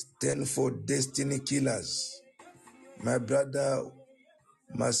 stand for destiny killers. My brother,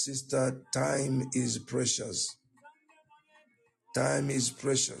 my sister, time is precious. Time is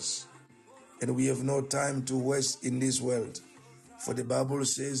precious. And we have no time to waste in this world. For the Bible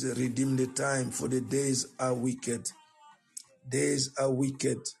says, redeem the time, for the days are wicked. Days are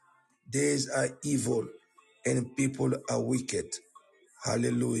wicked. Days are evil. And people are wicked.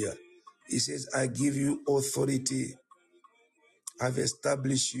 Hallelujah. He says, I give you authority. I've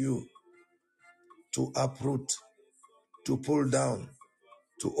established you to uproot, to pull down,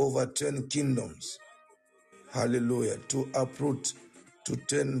 to overturn kingdoms. Hallelujah. To uproot, to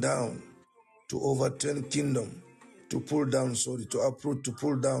turn down, to overturn kingdom, to pull down, to uproot, to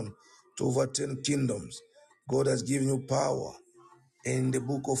pull down, to overturn kingdoms. God has given you power. In the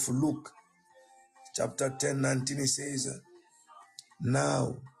book of Luke, chapter 10:19, it says,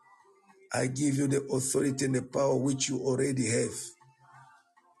 now I give you the authority and the power which you already have,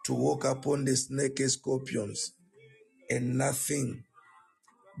 to walk upon the snake and scorpions, and nothing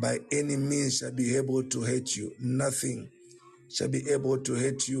by any means shall be able to hurt you. Nothing shall be able to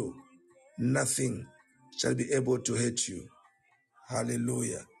hurt you. Nothing shall be able to hurt you.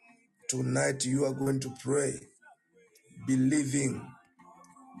 Hallelujah. Tonight you are going to pray, believing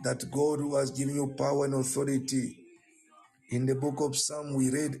that God, who has given you power and authority, in the book of Psalm we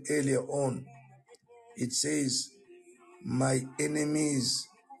read earlier on, it says, my enemies,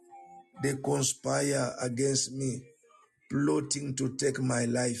 they conspire against me, plotting to take my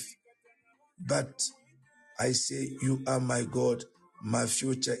life. But I say, you are my God. My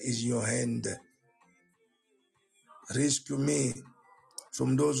future is in your hand. Rescue me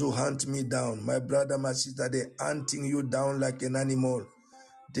from those who hunt me down. My brother, my sister, they're hunting you down like an animal.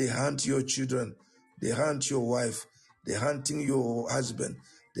 They hunt your children. They hunt your wife. They're hunting your husband.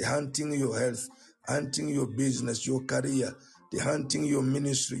 They're hunting your health, hunting your business, your career. They're hunting your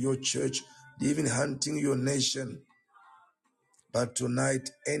ministry, your church. They're even hunting your nation. But tonight,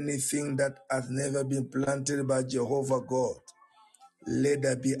 anything that has never been planted by Jehovah God, let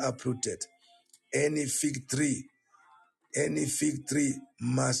that be uprooted. Any fig tree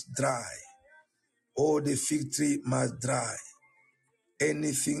must dry. All the fig tree must dry.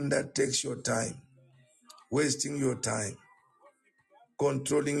 Anything that takes your time, wasting your time,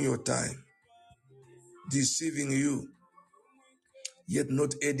 controlling your time, deceiving you, yet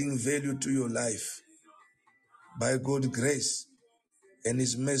not adding value to your life, by God's grace and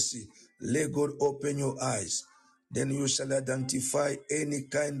His mercy, let God open your eyes. Then you shall identify any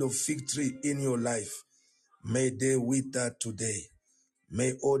kind of fig tree in your life. May they wither today.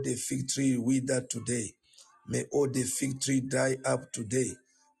 May all the fig tree wither today. May all the fig tree dry up today.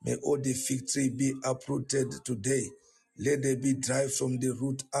 May all the fig tree be uprooted today. Let them be dry from the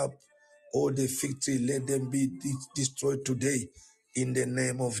root up. All the fig tree, let them be destroyed today in the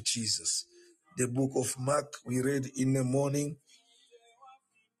name of Jesus. The book of Mark, we read in the morning,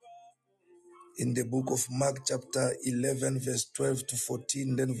 in the book of Mark chapter 11, verse 12 to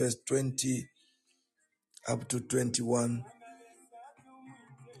 14, then verse 20 up to 21.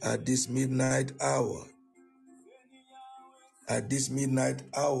 At this midnight hour,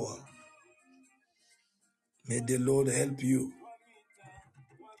 may the Lord help you.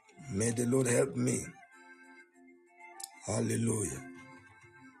 May the Lord help me. Hallelujah.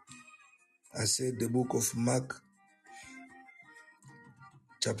 I said the book of Mark,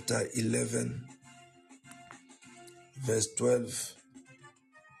 chapter 11, verse 12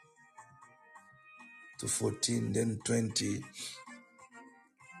 to 14, then 20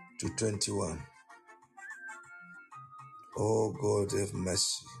 to 21. Oh God, have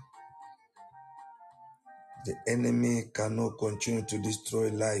mercy. The enemy cannot continue to destroy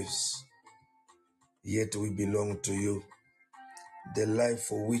lives, yet we belong to you. The life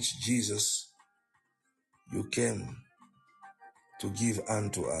for which Jesus, you came to give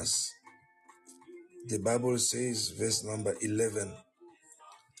unto us. The Bible says, verse number 11,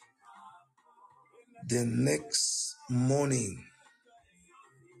 the next morning,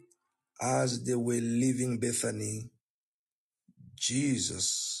 as they were leaving Bethany,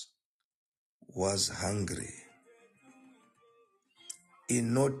 Jesus was hungry. He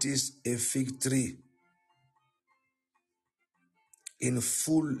noticed a fig tree in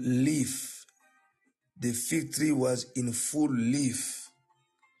full leaf. The fig tree was in full leaf,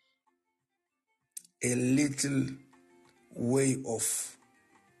 a little way off.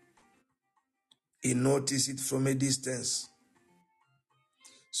 He noticed it from a distance.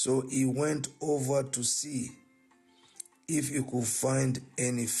 So he went over to see if he could find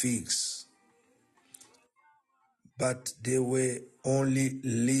any figs. But there were only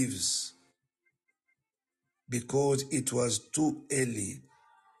leaves because it was too early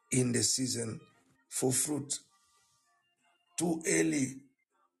in the season for fruit. Too early.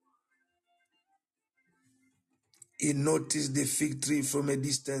 He noticed the fig tree from a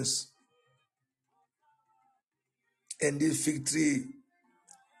distance, and this fig tree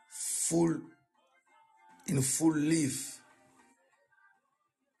in full leaf,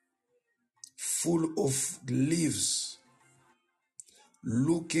 full of leaves,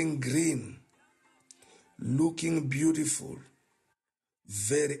 looking green, looking beautiful,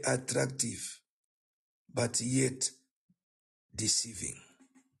 very attractive, but yet deceiving.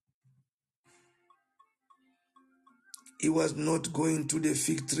 He was not going to the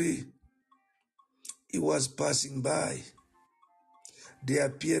fig tree. He was passing by. The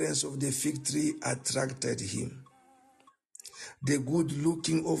appearance of the fig tree attracted him. The good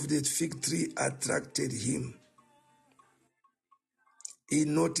looking of the fig tree attracted him. He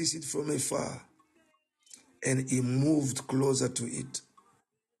noticed it from afar and he moved closer to it,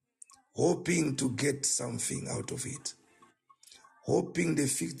 hoping to get something out of it, hoping the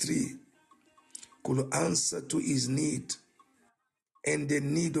fig tree could answer to his need. And the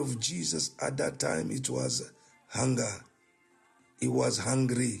need of Jesus at that time, it was hunger. He was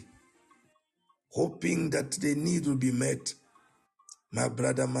hungry, hoping that the need will be met. My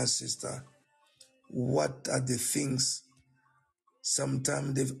brother, my sister, what are the things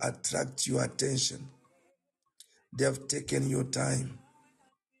sometimes they've attracted your attention? They have taken your time,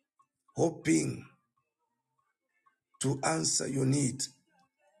 hoping to answer your need,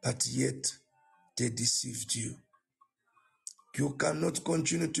 but yet they deceived you. You cannot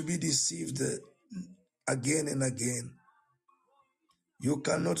continue to be deceived again and again. You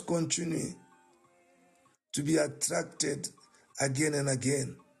cannot continue to be attracted again and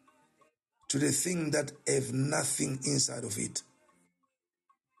again to the thing that have nothing inside of it.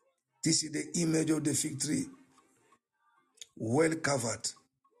 This is the image of the fig tree, well covered,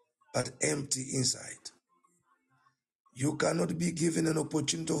 but empty inside. You cannot be given an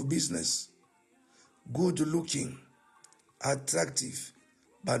opportunity of business, good looking, attractive,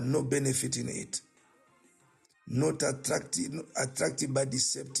 but no benefit in it. Not attractive but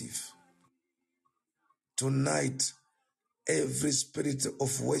deceptive. Tonight, every spirit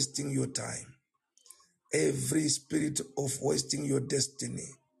of wasting your time, every spirit of wasting your destiny,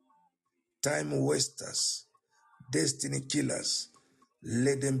 time wasters, destiny killers,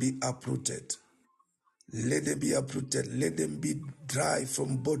 let them be uprooted. Let them be uprooted. Let them be dry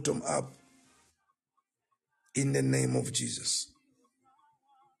from bottom up in the name of Jesus.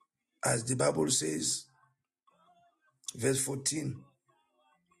 As the Bible says, verse 14,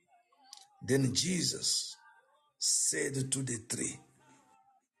 then Jesus said to the tree,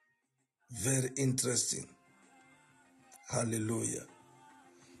 very interesting, hallelujah.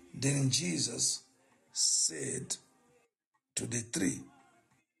 Then Jesus said to the tree,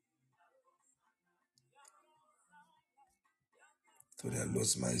 sorry, I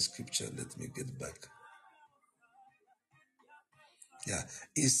lost my scripture, let me get back. Yeah,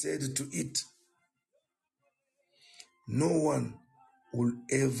 he said to it, no one will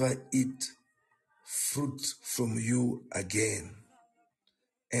ever eat fruit from you again.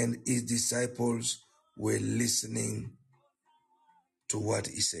 And his disciples were listening to what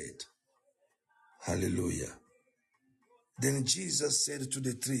he said. Hallelujah. Then Jesus said to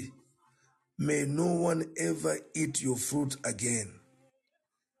the tree, may no one ever eat your fruit again.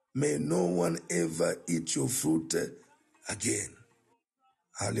 May no one ever eat your fruit again.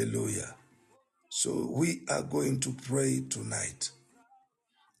 Hallelujah. So we are going to pray tonight.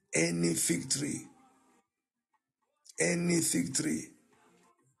 Any fig tree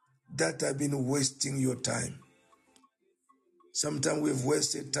that have been wasting your time. Sometimes we've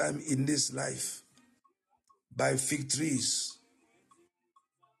wasted time in this life by fig trees,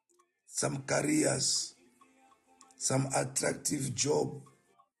 some careers, some attractive job,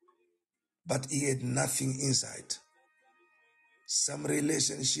 but he had nothing inside. Some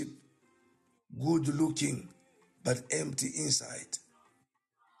relationship, good looking, but empty inside.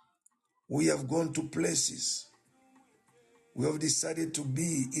 We have gone to places. We have decided to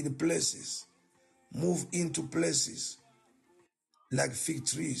be in places, move into places like fig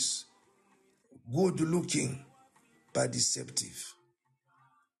trees, good looking, but deceptive.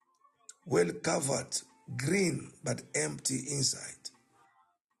 Well covered, green, but empty inside.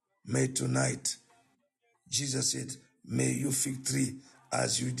 May tonight, Jesus said, may you fig tree,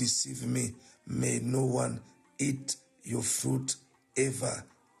 as you deceive me, may no one eat your fruit ever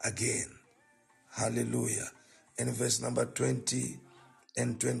again. Hallelujah. And verse number 20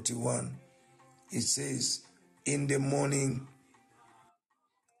 and 21, it says, in the morning,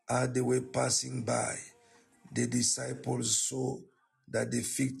 as they were passing by, the disciples saw that the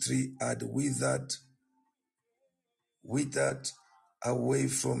fig tree had withered away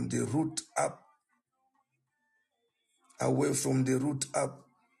from the root up,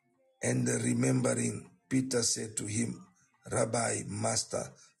 and remembering, Peter said to him, Rabbi,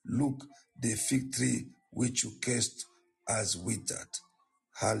 Master, look, the fig tree which you cursed has withered.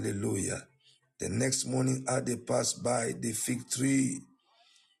 Hallelujah. The next morning, as they passed by the fig tree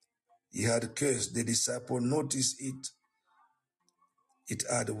he had cursed, the disciple noticed it. It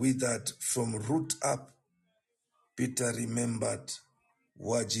had withered from root up. Peter remembered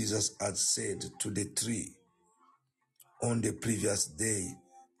what Jesus had said to the tree on the previous day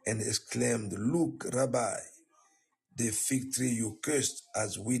and exclaimed, look, Rabbi, the fig tree you cursed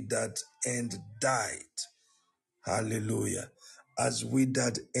has withered and died. Hallelujah. Has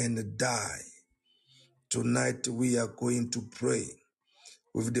withered and died. Tonight we are going to pray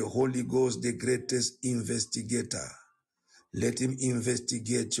with the Holy Ghost, the greatest investigator. Let him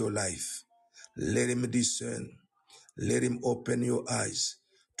investigate your life. Let him discern. Let him open your eyes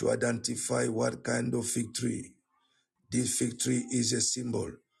to identify what kind of fig tree. This fig tree is a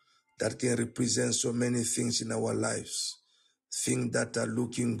symbol that can represent so many things in our lives. Things that are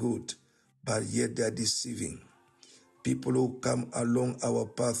looking good, but yet they are deceiving. People who come along our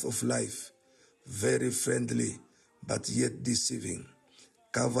path of life, very friendly, but yet deceiving.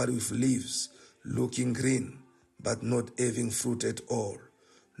 Covered with leaves, looking green, but not having fruit at all.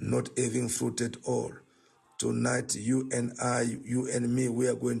 Not having fruit at all. Tonight, you and I, you and me, we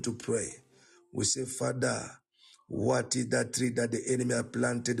are going to pray. We say, Father, what is that tree that the enemy has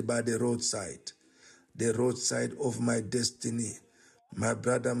planted by the roadside? The roadside of my destiny. My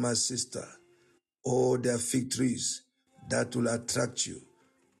brother, my sister, all their fig trees that will attract you,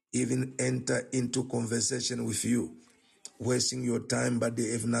 even enter into conversation with you, wasting your time, but they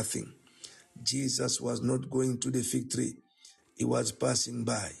have nothing. Jesus was not going to the fig tree. He was passing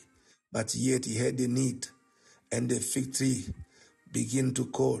by, but yet he had a need, and the fig tree began to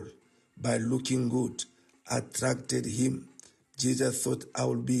call by looking good, attracted him. Jesus thought,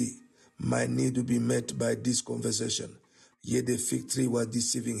 my need will be met by this conversation. Yet the fig tree was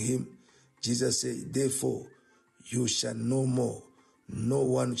deceiving him. Jesus said, therefore, you shall no more, no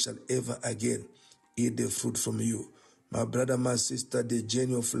one shall ever again eat the fruit from you. My brother, my sister, the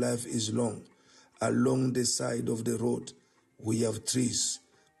journey of life is long. Along the side of the road, we have trees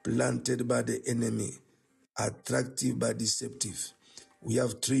planted by the enemy, attractive but deceptive. We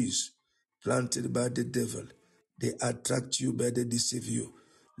have trees planted by the devil. They attract you, but they deceive you.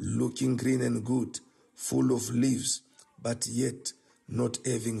 Looking green and good, full of leaves, but yet not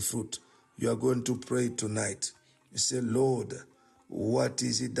having fruit. You are going to pray tonight. You say, Lord, what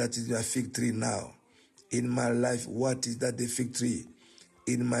is it that is my fig tree now? In my life, what is that the fig tree?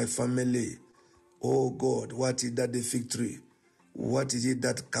 In my family, oh God, what is that the fig tree? What is it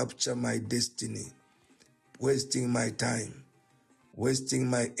that capture my destiny? Wasting my time, wasting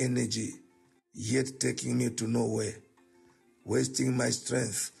my energy, yet taking me to nowhere. Wasting my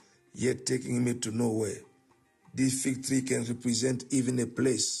strength, yet taking me to nowhere. This fig tree can represent even a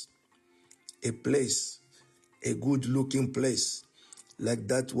place, a good looking place, like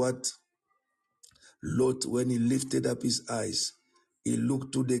that what Lot, when he lifted up his eyes, he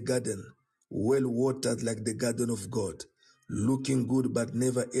looked to the garden, well watered like the garden of God, looking good but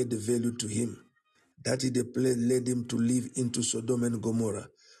never added value to him. That is the place led him to live into Sodom and Gomorrah.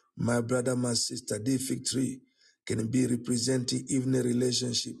 My brother, my sister, this fig tree can be representing even a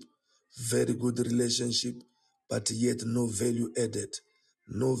relationship, very good relationship, but yet no value added.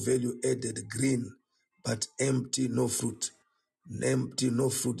 No value added, green, but empty, no fruit. empty, no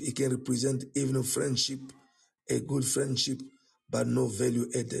fruit. It can represent even friendship, a good friendship, but no value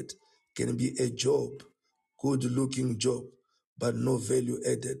added. Can be a job, good looking job, but no value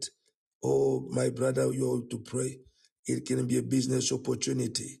added. Oh, my brother, you ought to pray. It can be a business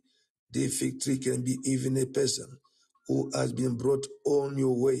opportunity. The fig tree can be even a person who has been brought on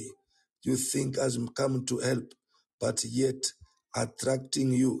your way. You think has come to help, but yet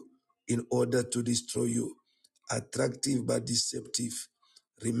attracting you in order to destroy you. Attractive but deceptive.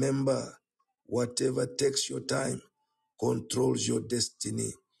 Remember, whatever takes your time controls your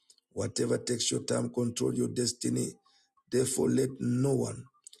destiny. Whatever takes your time controls your destiny. Therefore, let no one,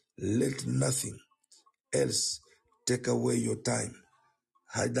 let nothing else take away your time.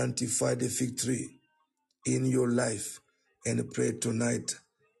 Identify the fig tree in your life and pray tonight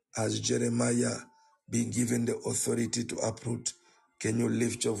as Jeremiah being given the authority to uproot. Can you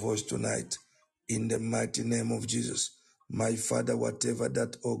lift your voice tonight in the mighty name of Jesus? My Father, whatever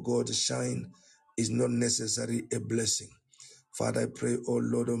that, oh God, shine is not necessarily a blessing. Father, I pray, oh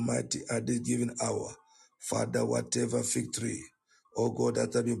Lord Almighty, at this given hour, Father, whatever fig tree, oh God,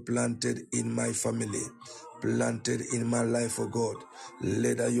 that have been planted in my family, planted in my life, oh God,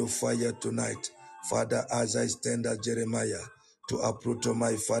 let out your fire tonight. Father, as I stand as Jeremiah, to uproot, oh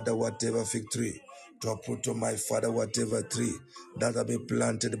my Father, whatever fig tree, to uproot, oh my Father, whatever tree that have been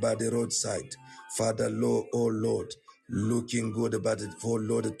planted by the roadside. Father, Lord, oh Lord, looking good but for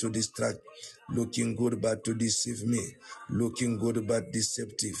Lord to distract, looking good but to deceive me, looking good but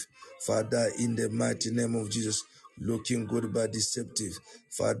deceptive. Father, in the mighty name of Jesus, looking good but deceptive.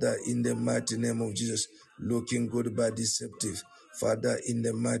 Father, in the mighty name of Jesus, looking good but deceptive. Father, in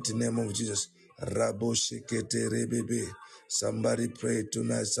the mighty name of Jesus, Rabo Shekete Rebebe. Somebody pray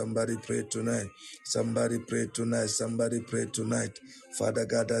tonight. Somebody pray tonight. Somebody pray tonight. Somebody pray tonight. Father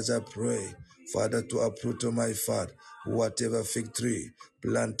God, as I pray, Father, to uproot, oh my Father, whatever fig tree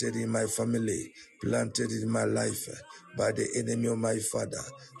planted in my family, planted in my life by the enemy of my Father.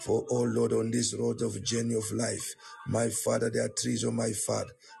 For, oh Lord, on this road of journey of life, my Father, there are trees, oh my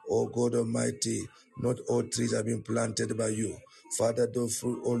Father. Oh God Almighty, not all trees have been planted by you. Father, do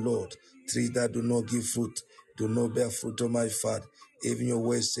fruit, oh Lord, trees that do not give fruit, do not bear fruit, oh my Father. Even your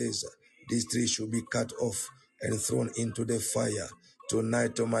word says, this tree should be cut off and thrown into the fire.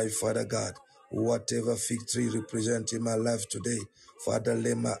 Tonight, oh my Father God, whatever fig tree represents in my life today, Father,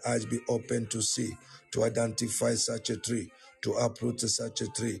 let my eyes be open to see, to identify such a tree, to uproot such a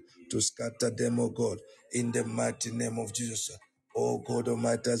tree, to scatter them, oh God, in the mighty name of Jesus. Oh God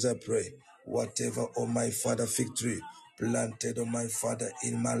Almighty, as I pray, whatever, oh my Father, fig tree planted, oh my Father,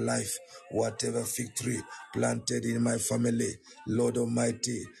 in my life, whatever fig tree planted in my family, Lord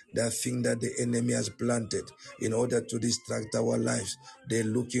Almighty, that thing that the enemy has planted in order to distract our lives, they're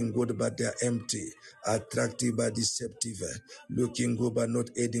looking good but they're empty, attractive but deceptive, looking good but not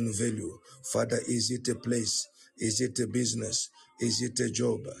adding value. Father, is it a place? Is it a business? Is it a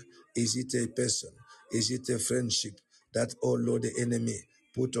job? Is it a person? Is it a friendship that, oh Lord, the enemy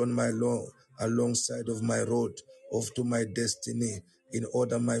put on my lawn alongside of my road of to my destiny in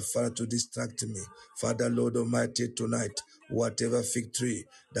order, my Father, to distract me? Father, Lord Almighty, tonight, whatever fig tree,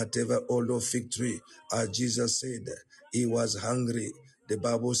 that ever old fig tree, as Jesus said, he was hungry. The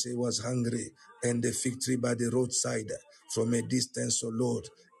Bible says he was hungry, and the fig tree by the roadside from a distance, oh Lord,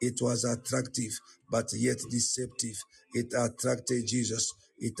 it was attractive, but yet deceptive. It attracted Jesus.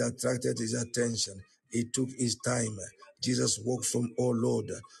 It attracted his attention. It took his time. Jesus walked from, oh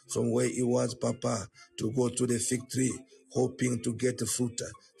Lord, from where he was, Papa, to go to the fig tree, hoping to get fruit.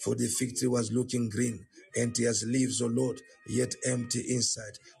 For the fig tree was looking green, empty as leaves, oh Lord, yet empty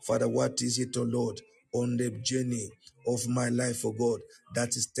inside. Father, what is it, oh Lord, on the journey of my life, oh God, that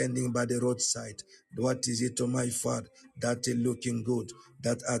is standing by the roadside? What is it, oh my Father, that is looking good,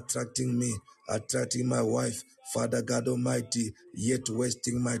 that attracting me, attracting my wife, Father God Almighty, yet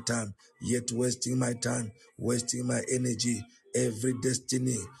wasting my time, wasting my energy, every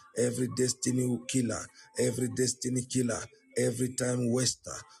destiny killer, every time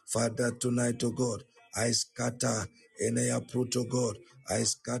waster. Father, tonight, oh God, I scatter and I uproot, oh God. I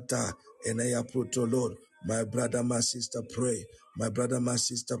scatter and I uproot, oh Lord. My brother, my sister, pray. My brother, my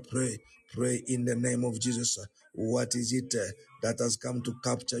sister, pray. Pray in the name of Jesus. What is it that has come to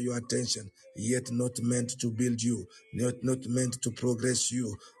capture your attention, yet not meant to build you, not meant to progress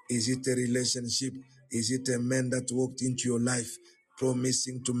you? Is it a relationship? Is it a man that walked into your life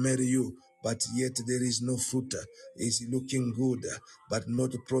promising to marry you, but yet there is no fruit. Is looking good, but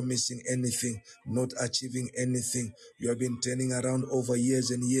not promising anything, not achieving anything. You have been turning around over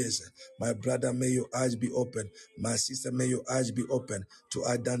years and years. My brother, may your eyes be open. My sister, may your eyes be open to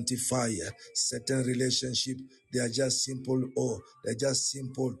identify certain relationship. They are just simple, they're just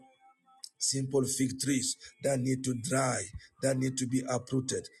simple fig trees that need to dry, that need to be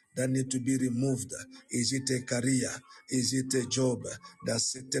uprooted, that need to be removed. Is it a career? Is it a job? That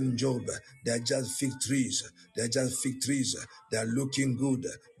certain job, they are just fig trees. They are just fig trees. They are looking good,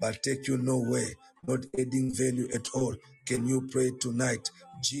 but take you nowhere, not adding value at all. Can you pray tonight?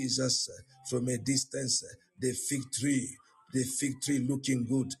 Jesus, from a distance, the fig tree looking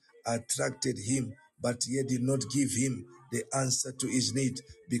good, attracted him, but yet did not give him the answer to his need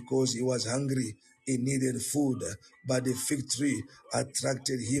because he was hungry. He needed food, but the fig tree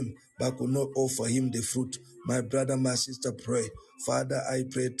attracted him, but could not offer him the fruit. My brother, my sister, pray. Father, I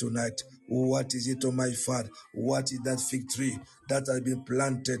pray tonight. What is it, oh my Father? What is that fig tree that has been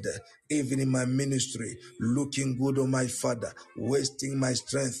planted even in my ministry, looking good, oh my Father, wasting my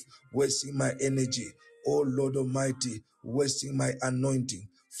strength, wasting my energy, oh Lord Almighty, wasting my anointing.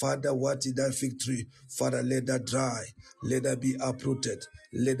 Father, what is that fig tree? Father, let that dry. Let that be uprooted.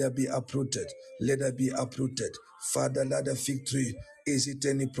 Let that be uprooted. Let that be uprooted. Father, let the fig tree. Is it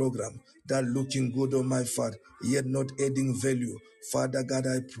any program that looking good on my Father, yet not adding value? Father God,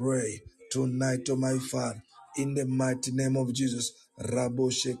 I pray tonight, oh my Father, in the mighty name of Jesus. Rabo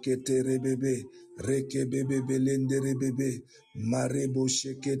shekete rebebe, reke bebe belende rebebe, marebo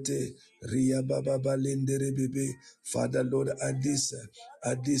shekete, ria baba balende rebebe. Father Lord, at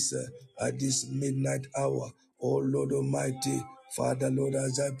this midnight hour, oh Lord Almighty, Father Lord,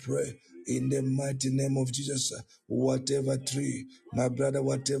 as I pray, in the mighty name of Jesus, whatever tree, my brother,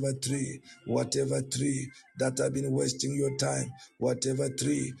 whatever tree that have been wasting your time, whatever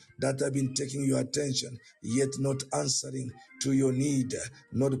tree that have been taking your attention, yet not answering to your need,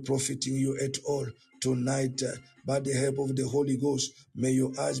 not profiting you at all, tonight, by the help of the Holy Ghost, may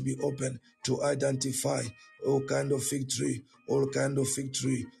your eyes be open to identify all kind of fig tree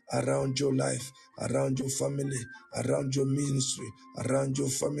around your life, around your family, around your ministry, around your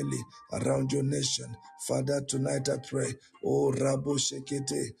family, around your nation. Father, tonight I pray, oh Rabo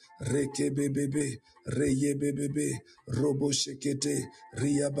Shekete, Reke Bebebe, Reye Bebebe, Robo Shekete,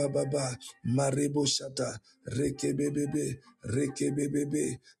 Ria Bababa, Marebo Shata, Reke Bebebe,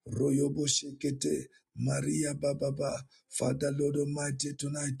 Royobo Shekete, Maria Bababa. Father, Lord Almighty,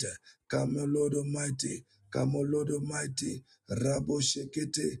 tonight, come, Lord Almighty, come, Lord Almighty, Rabo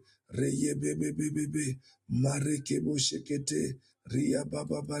Shekete, Reye Bebebe, Marekebo Shekete, Ria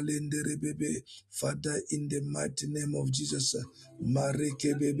Baba Balende Rebebe. Father, in the mighty name of Jesus,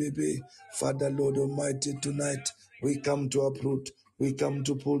 Mareke Bebebe. Father, Lord Almighty, tonight, we come to uproot, we come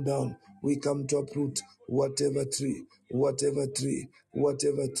to pull down, we come to uproot whatever tree,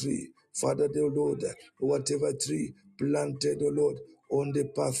 Father, the Lord, whatever tree planted, O Lord, on the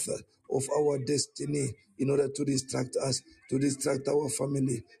path of our destiny in order to distract us, to distract our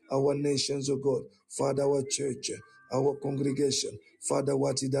family, our nations, O God. Father, our church, our congregation. Father,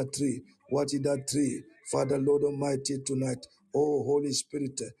 what is that tree? What is that tree? Father, Lord Almighty, tonight, oh Holy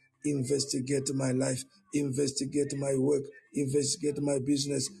Spirit, investigate my life, investigate my work, investigate my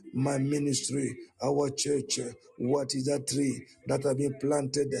business, my ministry, our church. What is that tree that have been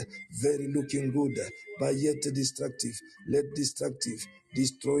planted, very looking good, but yet destructive? Let destructive,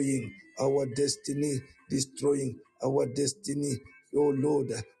 destroying our destiny, destroying our destiny. Oh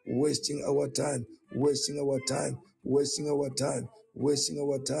Lord, wasting our time, wasting our time, wasting our time, wasting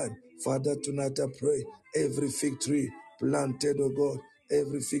our time. Father, tonight I pray, every fig tree planted, oh God,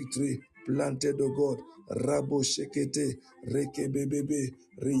 every fig tree planted, oh God, Rabo Shekete, Reke Bebebe,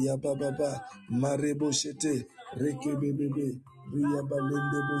 Ria Bababa, Marebo Shete, Reke Bebebe, Ria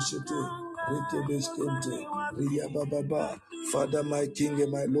Balende Boshete, Reke Beskente, Ria Bababa. Father, my King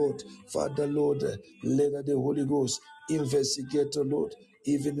and my Lord, Father, Lord, let the Holy Ghost investigate, oh Lord,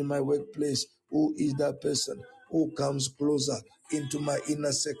 even in my workplace, who is that person who comes closer into my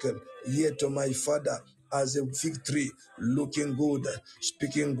inner circle, yet, oh my Father, as a fig tree, looking good,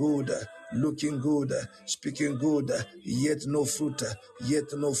 speaking good, looking good, speaking good, yet no fruit, yet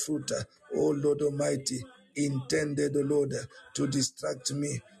no fruit. Oh Lord Almighty, intended, oh Lord, to distract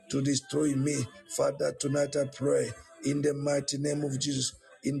me, to destroy me. Father, tonight I pray in the mighty name of Jesus,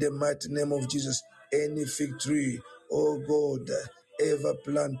 in the mighty name of Jesus, any fig tree, oh God, ever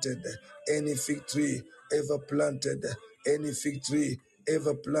planted, any fig tree ever planted, any fig tree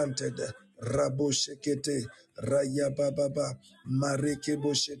ever planted, Rabo shekete, raya bababa, mareke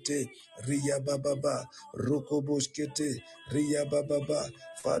boshete, riya bababa, roko boshkete, riya bababa.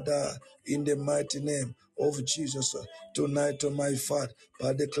 Father, in the mighty name of Jesus, tonight, my Father,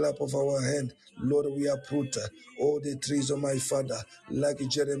 by the clap of our hand, Lord, we uproot all the trees of my Father, like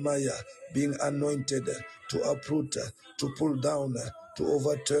Jeremiah, being anointed to uproot, to pull down, to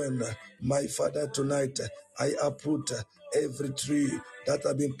overturn. My Father, tonight, I uproot every tree that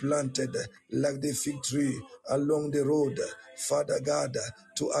have been planted like the fig tree along the road, Father God,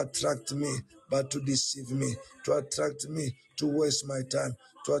 to attract me, but to deceive me, to attract me, to waste my time,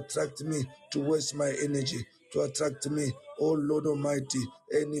 to attract me, to waste my energy, to attract me, oh Lord Almighty,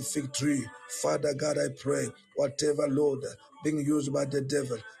 any fig tree. Father God, I pray, whatever, Lord, being used by the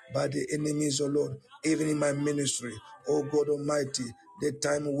devil, by the enemies, oh Lord, even in my ministry, oh God Almighty, the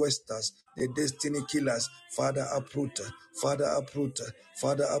time wasters, the destiny killers, Father uproot, Father uproot,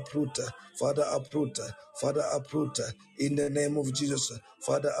 Father uproot, Father uproot, Father uproot, in the name of Jesus,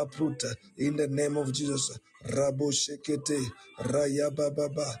 Father uproot, in the name of Jesus, Rabo Shekete, Raya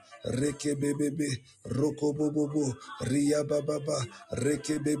Baba, Reke Bebebe, Roko Bobo, Ria Baba,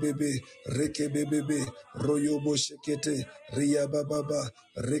 Reke Bebebe, Reke Bebebe, Royobo Shekete, Ria Baba,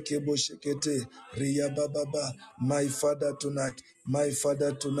 Reke Boshekete, Ria Baba, my Father tonight, my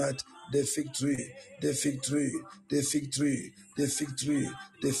Father tonight, the fig tree, the fig tree, the fig tree, the fig tree,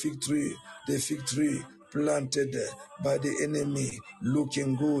 the fig tree, the fig tree, planted by the enemy,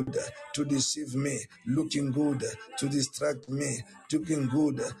 looking good to deceive me, looking good to distract me, looking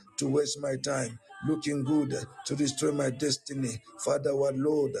good to waste my time, looking good to destroy my destiny. Father,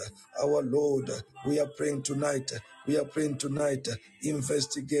 our Lord, we are praying tonight. We are praying tonight.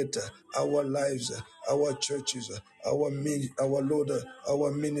 Investigate our lives, our churches, our Lord,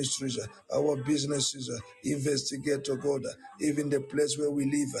 our ministries, our businesses. Investigate, oh God, even the place where we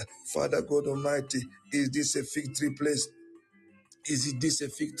live. Father God Almighty, is this a fig tree place? Is it this a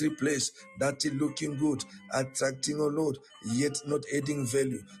fig tree place that is looking good, attracting, oh Lord, yet not adding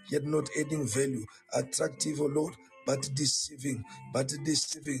value, attractive, oh Lord, but deceiving,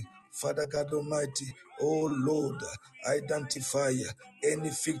 Father God Almighty, oh Lord, identify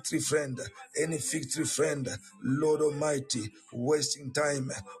any fig tree friend, Lord Almighty, wasting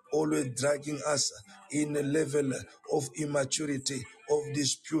time, always dragging us in a level of immaturity, of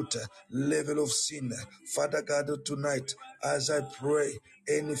dispute, level of sin. Father God, tonight, as I pray,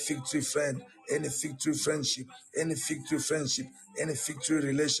 any fig tree friend, any fig tree friendship, any fig tree friendship, any fig tree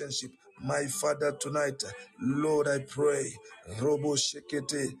relationship, my Father, tonight, Lord, I pray, Robo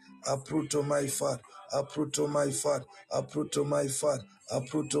Shekete, Apruto my Father, Apruto my Father, Apruto my Father,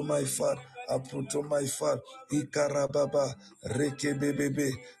 Apruto my Father, Apruto my Father, Ikarababa, Reke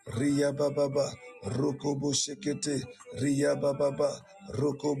Bebebe, Ria Bababa, Rokobo Shekete, Ria Bababa,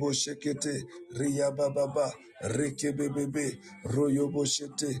 Rokobo Shekete, Ria Bababa, Reke Bebebe, Royobo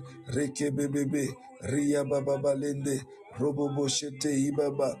Shete, Reke Bebebe, Ria Bababa Lende, Robobo Shete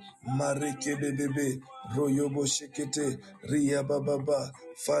Ibaba, Mareke Bebebe, Royobo Shekete, Ria Bababa.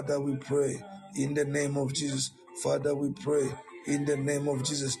 Father, we pray in the name of Jesus. Father, we pray in the name of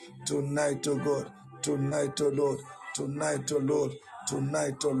Jesus. Tonight, oh God, tonight, oh Lord, tonight, oh Lord,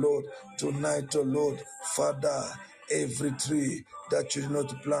 tonight, oh Lord, tonight, oh Lord, Father, every tree that you do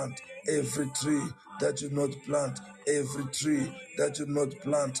not plant, every tree that you do not plant, every tree that you do not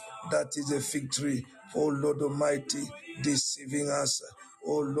plant, that is a fig tree, oh Lord Almighty, deceiving us,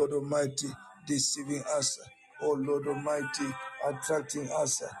 oh Lord Almighty, deceiving us, oh Lord Almighty, attracting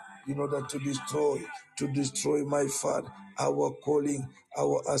us in order to destroy my Father, our calling,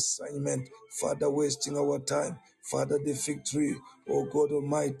 our assignment, Father, wasting our time, Father, the fig tree, oh God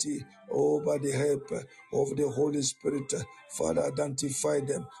Almighty, oh, by the help of the Holy Spirit, Father, identify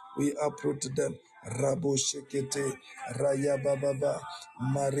them, we uproot them, Rabo Shekete, Raya Baba,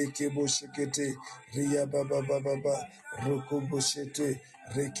 Marike Boshekete, Ria Baba Baba, Roko Boshete,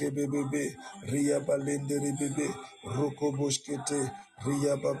 Reke Bebe, Ria Balende Bebe, Roko Boshkete,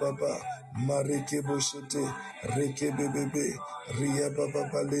 Ria Baba, Marike Boshete, Reke Bebe, Ria Baba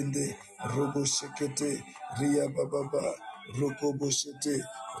Balende, Robo Shekete, Ria Baba, Roko Boshete,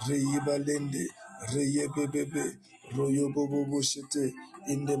 Ria Balende, Ria Bebe, Royo Bobo Boshete,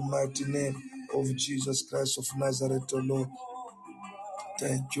 in the mighty name of Jesus Christ of Nazareth, O Lord.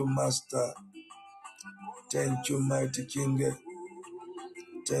 Thank you, Master. Thank you, mighty King.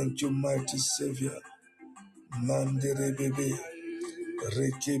 Thank you, mighty Savior. Mandere bebe,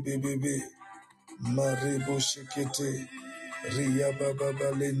 reke bebe, marebo shekete, ria baba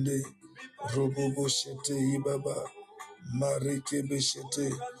balende, robobo shete ibaba, mareke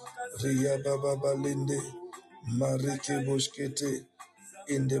beshete, ria baba balende, mareke boshkete,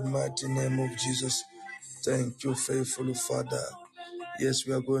 In the mighty name of Jesus. Thank you, faithful Father. Yes,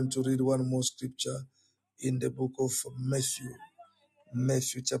 we are going to read one more scripture in the book of Matthew.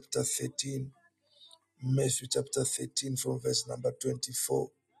 Matthew chapter 13. Matthew chapter 13 from verse number 24.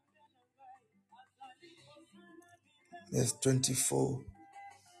 Verse 24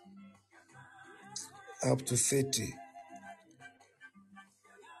 up to 30.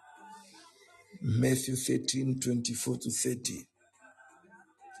 Matthew 13, 24 to 30.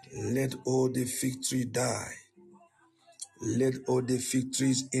 Let all the fig tree die. Let all the fig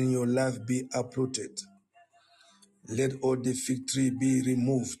trees in your life be uprooted. Let all the fig tree be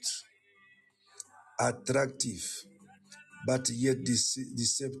removed. Attractive, but yet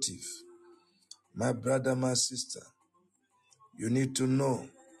deceptive. My brother, my sister, you need to know,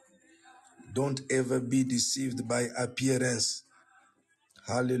 don't ever be deceived by appearance.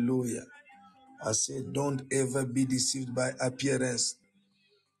 Hallelujah. I said, don't ever be deceived by appearance.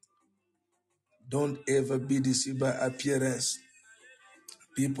 Don't ever be deceived by appearance.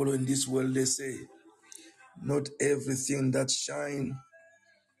 People in this world, they say, not everything that shines,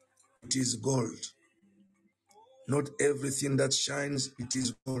 it is gold. Not everything that shines, it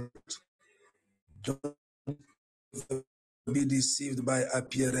is gold. Don't be deceived by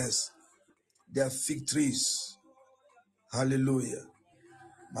appearance. They are fig trees. Hallelujah.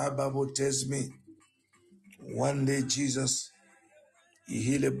 My Bible tells me one day Jesus, he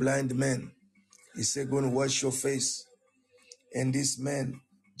healed a blind man. He said, go and wash your face. And this man,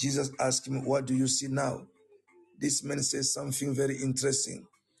 Jesus asked him, what do you see now? This man says something very interesting.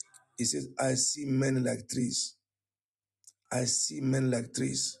 He says, I see men like trees. I see men like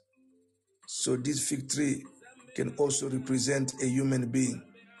trees. So this fig tree can also represent a human being.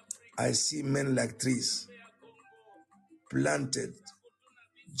 I see men like trees planted.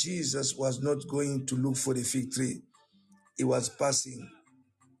 Jesus was not going to look for the fig tree. He was passing.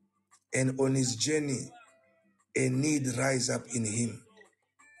 And on his journey, a need rise up in him.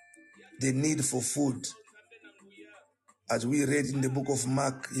 The need for food. As we read in the book of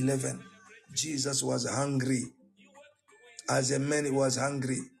Mark 11, Jesus was hungry. As a man, he was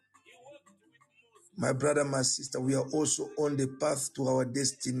hungry. My brother, my sister, we are also on the path to our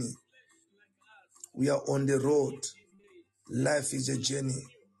destiny. We are on the road. Life is a journey.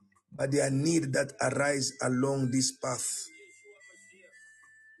 But there are needs that arise along this path.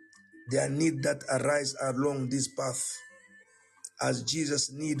 There are needs that arise along this path. As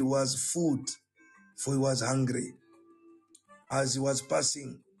Jesus' need was food, for he was hungry. As he was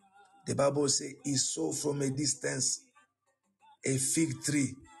passing, the Bible says he saw from a distance a fig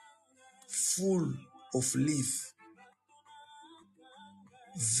tree full of leaf,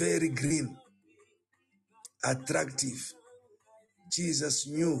 very green, attractive. Jesus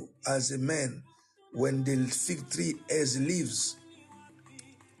knew as a man, when the fig tree has leaves,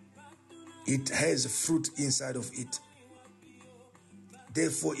 it has fruit inside of it.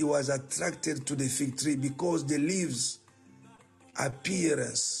 Therefore, he was attracted to the fig tree because the leaves'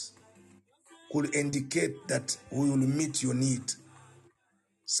 appearance could indicate that we will meet your need.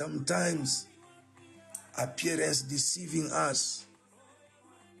 Sometimes appearance deceiving us,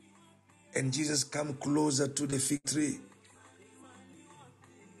 and Jesus come closer to the fig tree.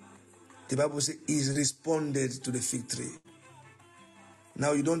 The Bible says he responded to the fig tree.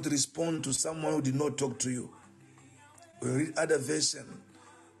 Now you don't respond to someone who did not talk to you. When you read other versions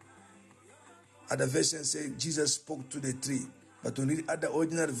say Jesus spoke to the tree. But when you read other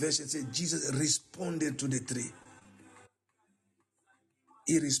ordinary versions, say Jesus responded to the tree.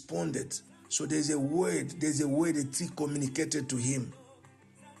 He responded. So there's a way the tree communicated to him.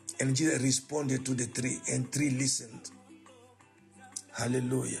 And Jesus responded to the tree, and tree listened.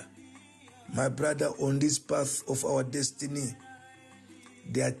 Hallelujah. My brother, on this path of our destiny,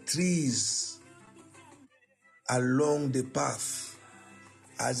 there are trees along the path.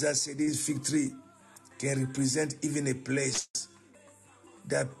 As I said, this fig tree can represent even a place.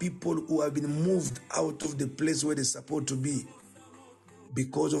 There are people who have been moved out of the place where they're supposed to be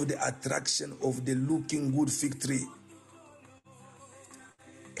because of the attraction of the looking good fig tree.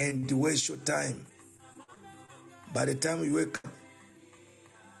 And you waste your time. By the time you wake up,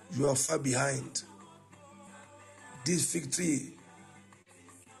 you are far behind. This fig tree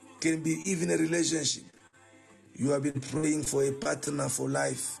can be even a relationship. You have been praying for a partner for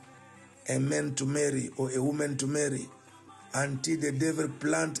life, a man to marry or a woman to marry, until the devil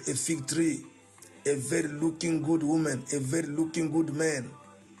plant a fig tree, a very looking good woman, a very looking good man,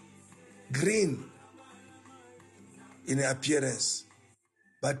 green in appearance,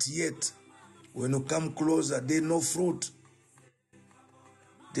 but yet when you come closer, there's no fruit.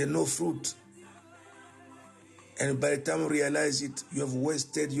 There's no fruit. And by the time you realize it, you have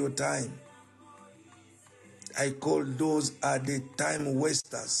wasted your time. I call those are the time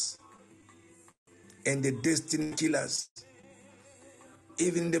wasters and the destiny killers.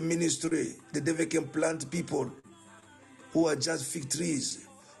 Even in the ministry, the devil can plant people who are just fig trees,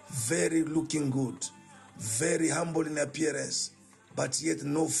 very looking good, very humble in appearance, but yet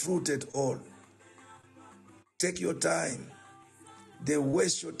no fruit at all. Take your time. They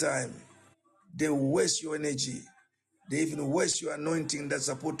waste your time. They waste your energy. They even waste your anointing that's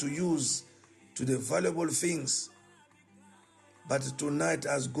supposed to use to the valuable things. But tonight,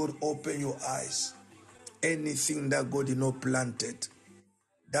 as God open your eyes, anything that God did not planted,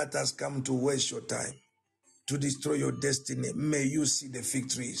 that has come to waste your time, to destroy your destiny, may you see the fig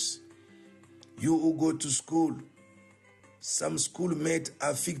trees. You who go to school, some schoolmates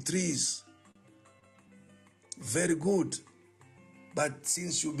are fig trees. Very good. But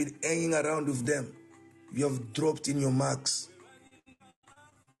since you've been hanging around with them, you have dropped in your marks.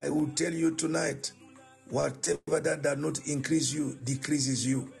 I will tell you tonight, whatever that does not increase you, decreases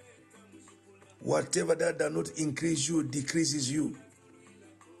you. Whatever that does not increase you, decreases you.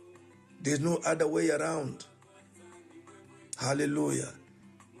 There's no other way around. Hallelujah.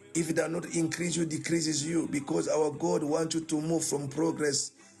 If it does not increase you, decreases you, because our God wants you to move from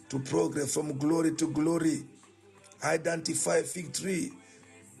progress to progress, from glory to glory. Identify fig tree.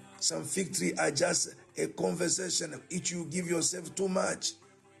 Some fig tree are just a conversation. Each you give yourself too much,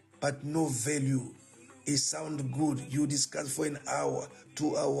 but no value. It sounds good. You discuss for an hour,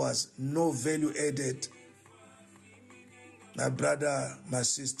 2 hours, no value added. My brother, my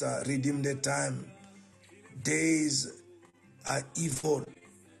sister, redeem the time. Days are evil.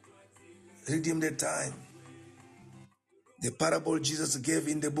 Redeem the time. The parable Jesus gave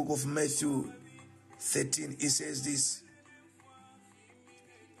in the book of Matthew 13, he says this.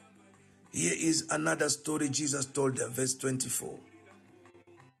 Here is another story Jesus told them, verse 24.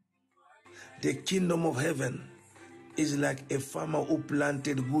 The kingdom of heaven is like a farmer who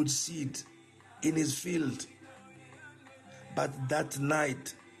planted good seed in his field. But that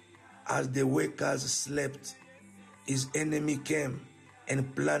night, as the workers slept, his enemy came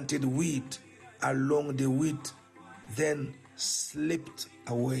and planted wheat along the wheat, then slipped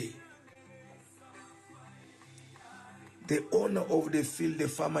away. The owner of the field, the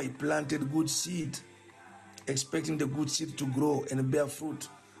farmer, he planted good seed, expecting the good seed to grow and bear fruit.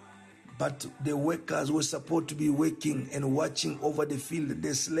 But the workers were supposed to be waking and watching over the field.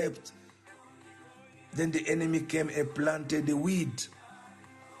 They slept. Then the enemy came and planted the weed,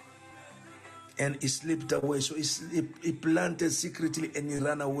 and he slipped away. So he planted secretly and he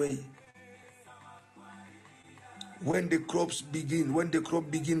ran away. When the crop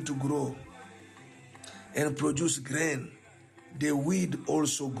begin to grow and produce grain, the weed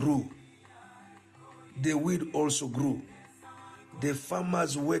also grew. The weed also grew. The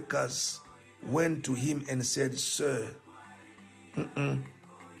farmer's workers went to him and said, Sir,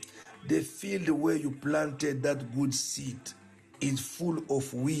 the field where you planted that good seed is full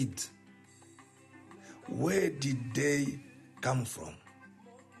of weed. Where did they come from?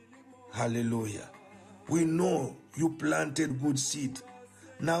 Hallelujah. We know you planted good seed.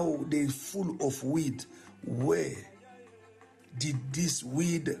 Now they're full of weed. Where did this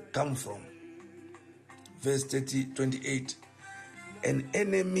weed come from? Verse 28. An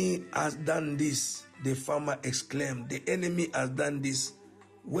enemy has done this, the farmer exclaimed. The enemy has done this.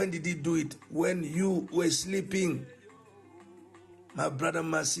 When did he do it? When you were sleeping. My brother,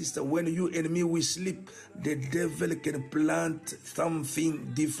 my sister, when you and me we sleep, the devil can plant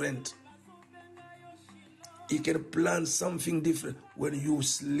something different. He can plant something different. When you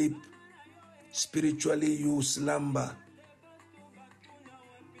sleep, spiritually you slumber,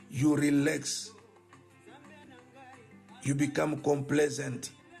 you relax, you become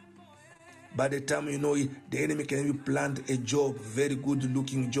complacent. By the time you know it, the enemy can even plant a job, very good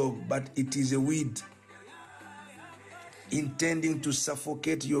looking job, but it is a weed, intending to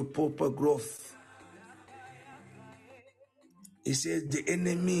suffocate your proper growth. He says, the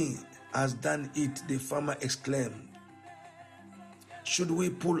enemy has done it, the farmer exclaimed. Should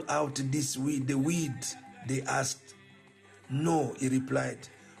we pull out this weed, the weed? They asked. No, he replied.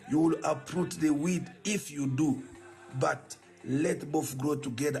 You will uproot the weed if you do, but let both grow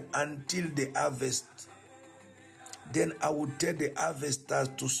together until the harvest. Then I will tell the harvesters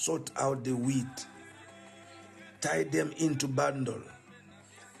to sort out the wheat, tie them into bundle,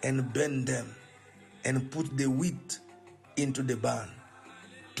 and burn them, and put the wheat into the barn.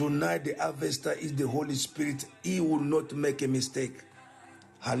 Tonight the harvester is the Holy Spirit. He will not make a mistake.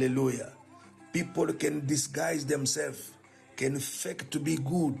 Hallelujah. People can disguise themselves, can fake to be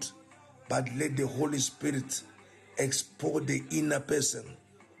good, but let the Holy Spirit expose the inner person.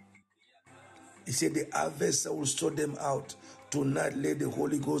 He said the harvester will sort them out. Tonight, let the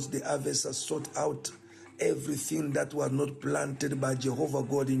Holy Ghost, the harvester, sort out everything that was not planted by Jehovah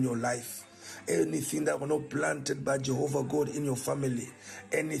God in your life. Anything that was not planted by Jehovah God in your family.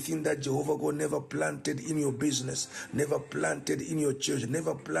 Anything that Jehovah God never planted in your business, never planted in your church,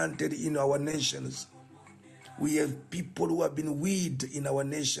 never planted in our nations. We have people who have been weed in our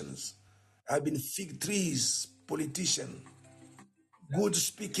nations, have been fig trees, politicians, good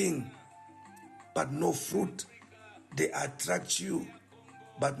speaking, but no fruit. They attract you,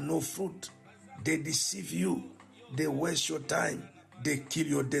 but no fruit. They deceive you. They waste your time. They kill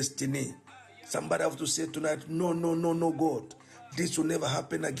your destiny. Somebody have to say tonight, no, God. This will never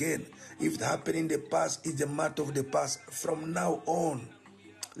happen again. If it happened in the past, it's a matter of the past. From now on,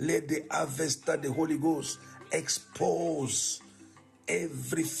 let the harvester, the Holy Ghost, expose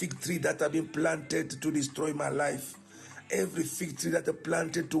every fig tree that have been planted to destroy my life. Every fig tree that are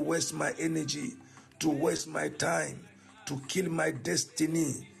planted to waste my energy, to waste my time, to kill my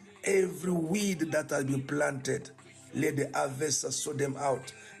destiny. Every weed that has been planted, let the harvester sort them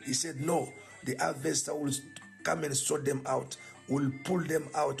out. He said, no, the harvester will come and sort them out, will pull them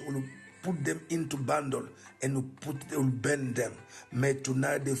out, will put them into bundle, and will burn them. May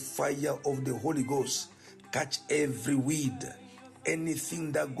tonight the fire of the Holy Ghost catch every weed.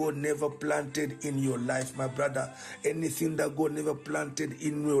 Anything that God never planted in your life, my brother, anything that God never planted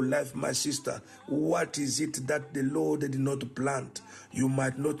in your life, my sister, what is it that the Lord did not plant? You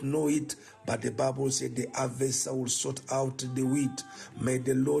might not know it, but the Bible said the harvester will sort out the wheat. May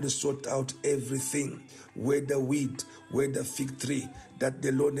the Lord sort out everything, whether wheat, whether fig tree, that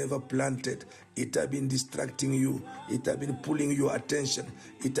the Lord never planted. It has been distracting you. It has been pulling your attention.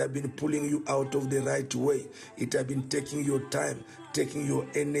 It has been pulling you out of the right way. It has been taking your time, taking your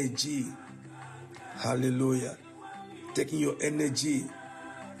energy. Hallelujah. Taking your energy.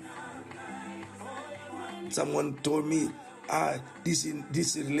 Someone told me,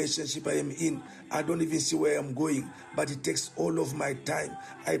 this relationship I am in, I don't even see where I'm going, but it takes all of my time.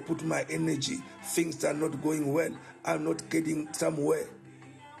 I put my energy. Things are not going well. I'm not getting somewhere.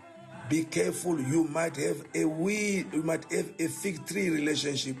 Be careful. You might have a weed, you might have a fig tree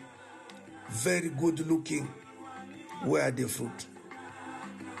relationship. Very good looking. Where are the fruit?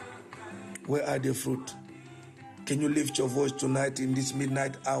 Where are the fruit? Can you lift your voice tonight in this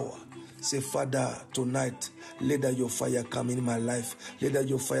midnight hour? Say, Father, tonight, let that your fire come in my life. Let that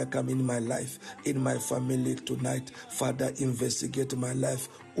your fire come in my life, in my family tonight. Father, investigate my life.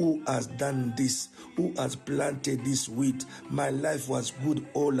 Who has done this? Who has planted this wheat? My life was good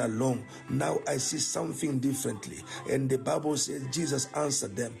all along. Now I see something differently. And the Bible says Jesus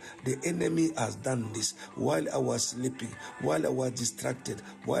answered them. The enemy has done this. While I was sleeping, while I was distracted,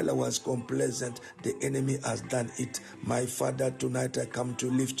 while I was complacent, the enemy has done it. My Father, tonight I come to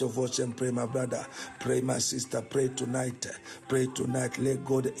lift your voice and pray, my brother. Pray, my sister. Pray tonight. Pray tonight. Let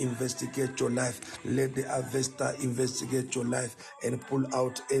God investigate your life. Let the harvester investigate your life and pull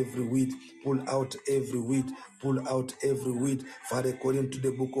out every weed. Pull out every weed. Pull out every weed. Father, according to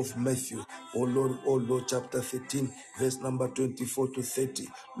the book of Matthew, oh Lord, chapter 13, verse number 24 to 30.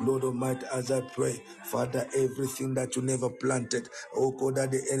 Lord Almighty, as I pray, Father, everything that you never planted, oh God,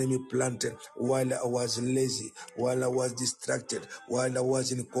 that the enemy planted while I was lazy, while I was distracted, while I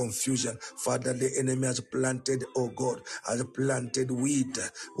was in confusion, Father, the enemy has planted, oh God, has planted weed.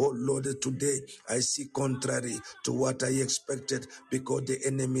 Oh Lord, today I see contrary to what I expected, because the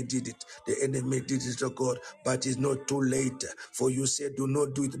enemy did it. The enemy did it, oh God, but it's not too late. For you said, do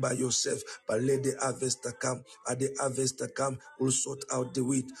not do it by yourself, but let the harvester come. At the harvester come, will sort out the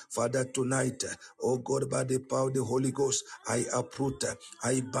wheat. Father, tonight, oh God, by the power of the Holy Ghost, I uproot,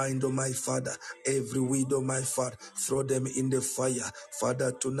 I bind, oh my Father, every weed, oh my Father, throw them in the fire.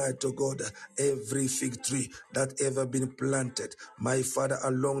 Father, tonight, oh God, every fig tree that ever been planted, my Father,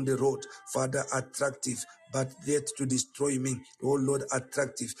 along the road, Father, attractive, but yet to destroy me. Oh Lord,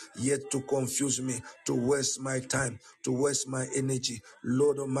 attractive, yet to confuse me, to waste my time, to waste my energy.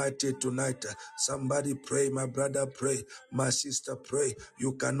 Lord Almighty, tonight, somebody pray, my brother pray, my sister pray.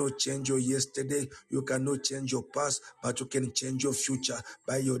 You cannot change your yesterday, you cannot change your past, but you can change your future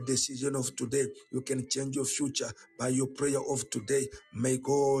by your decision of today. You can change your future by your prayer of today. May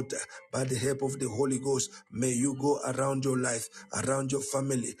God, by the help of the Holy Ghost, may you go around your life, around your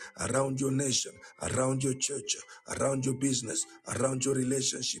family, around your nation, around your church, around your business, around your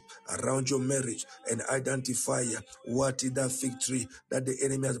relationship, around your marriage, and identify what is that fig tree that the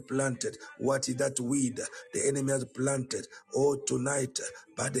enemy has planted, what is that weed the enemy has planted. Oh, tonight,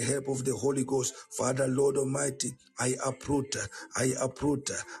 by the help of the Holy Ghost, Father, Lord Almighty, I uproot,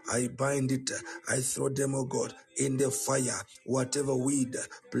 I bind it, I throw them, oh God, in the fire, whatever weed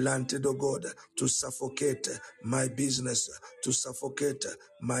planted, oh God, to suffocate my business, to suffocate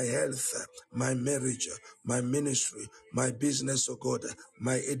my health, my marriage, my ministry, my business, oh God,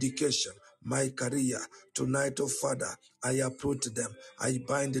 my education, my career. Tonight, oh Father, I uproot them, I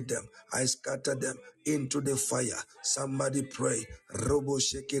bind them, I scatter them into the fire. Somebody pray. Robo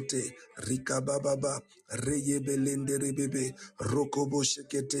shekete, rikabababa, reyebelende rebebe, rokobo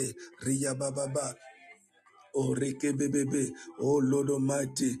shekete, riyabababa. Oh, reke bebebe, oh Lord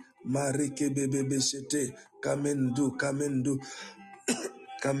Almighty, marike bebebe shete, come and do,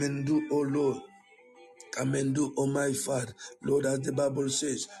 oh Lord. Come and do, oh my Father. Lord, as the Bible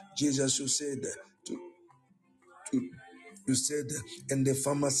says, Jesus, you said, you said, and the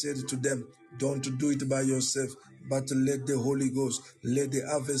farmer said to them, don't do it by yourself, but let the Holy Ghost, let the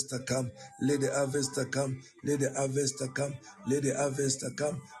harvester come, let the harvester come, let the harvester come, let the harvester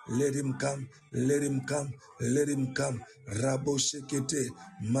come, let him come, let him come, let him come. Rabo shekete,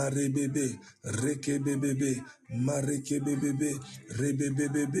 maribebe, rekebebebe, marikebebebe,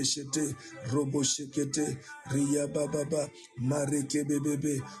 rebebebe shete, robo shekete, riyabababa,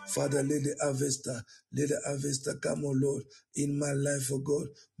 marikebebebe. Father, let the harvester come, oh Lord, in my life, oh God.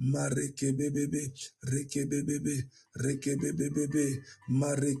 Marekebebebe, rekebebebe, rekebebebe,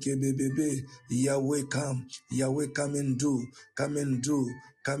 marekebebebe. Yahweh come and do, come and do,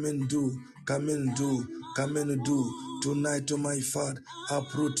 come and do, come and do, come and do. Tonight, oh my Father,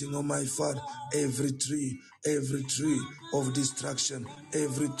 uprooting, oh my Father, every tree of distraction,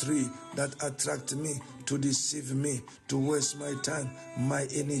 every tree that attract me to deceive me, to waste my time, my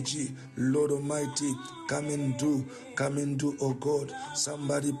energy. Lord Almighty, come and do, oh God.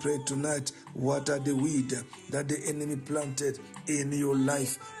 Somebody pray tonight. What are the weed that the enemy planted in your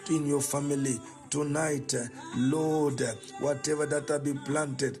life, in your family? Tonight, Lord, whatever that have been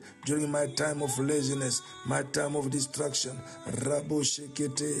planted during my time of laziness, my time of distraction, Rabo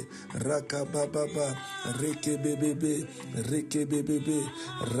Shekete, Rakabababa, Rekebebebe,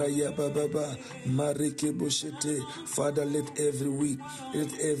 Raya Bababa, Marike Boshete. Father, let every week,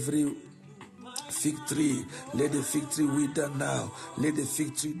 let every fig tree, let the fig tree wither now, let the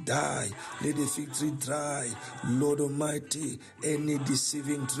fig tree die, let the fig tree dry. Lord Almighty, any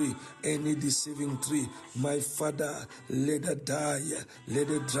deceiving tree, my Father, let it die, let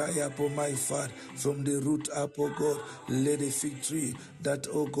it dry up, oh my Father, from the root up, oh God. Let the fig tree that,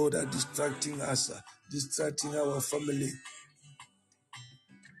 oh God, are distracting us, distracting our family.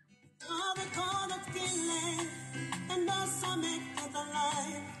 And also make it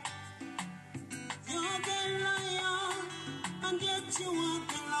alive.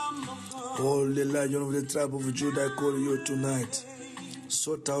 Oh, the Lion of the tribe of Judah, I call you tonight.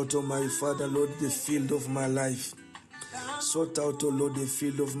 Sort out, oh my Father, Lord, the field of my life. Sort out, oh Lord, the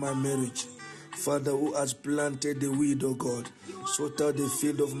field of my marriage. Father, who has planted the weed, oh God. Sort out the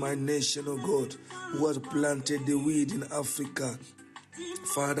field of my nation, oh God. Who has planted the weed in Africa.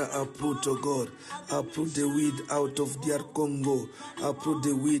 Father, uproot, oh God, uproot the weed out of DR Congo, uproot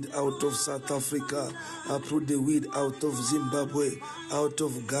the weed out of South Africa, uproot the weed out of Zimbabwe, out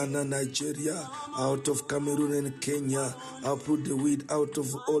of Ghana, Nigeria, out of Cameroon and Kenya, uproot the weed out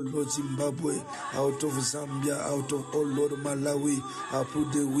of all Lord Zimbabwe, out of Zambia, out of all Lord Malawi,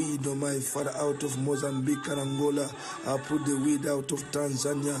 uproot the weed, oh my Father, out of Mozambique and Angola, uproot the weed out of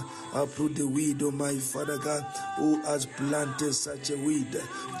Tanzania, uproot the weed, oh my Father God, who has planted such a weed.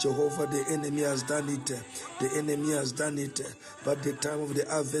 Jehovah, the enemy has done it. The enemy has done it. But the time of the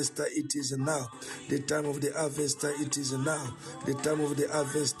harvester, it is now. The time of the harvester, it is now. The time of the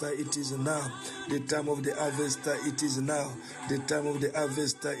harvester, it is now. The time of the harvester, it is now. The time of the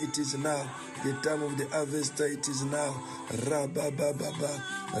harvester, it is now. The time of the harvester, it is now. Rabababa,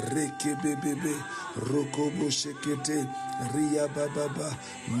 rekebebebe, rokobo shekete, ria bababa,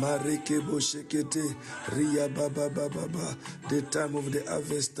 marekebo shekete, ria bababa. The time of the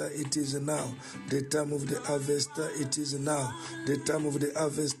harvester, it is now. The time of the harvester, it is now. The time of the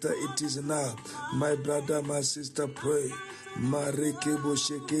harvester, it is now. My brother, my sister, pray. Marekebo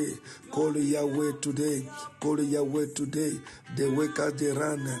sheke. Call Yahweh today. Call Yahweh today. The workers they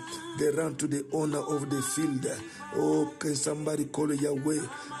run to the owner of the field. Oh, can somebody call Yahweh?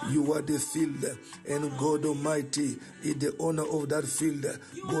 You are the field, and God Almighty is the owner of that field.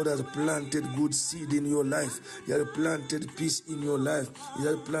 God has planted good seed in your life. He has planted peace in your life. He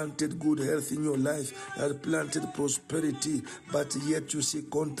has planted good health in your life. He has planted prosperity. But yet you see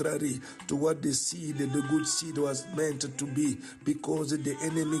contrary to what the seed, the good seed was meant to be, because the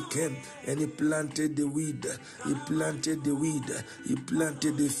enemy came and he planted the weed. He planted the weed. He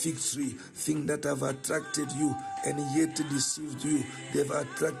planted the fig tree, thing that have attracted you and yet deceived you. They've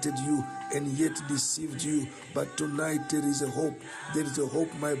attracted you and yet deceived you. But tonight there is a hope. There is a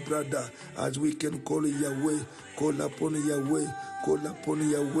hope, my brother, as we can call Yahweh. Call upon Yahweh. Call upon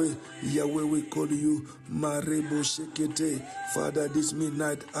Yahweh. Yahweh, we call you. Marebo Shekete. Father, this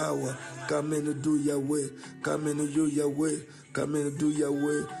midnight hour, come and do Yahweh. Come and do Yahweh. Come and do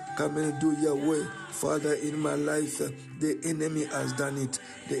Yahweh. Come and do Yahweh. Father, in my life, the enemy has done it.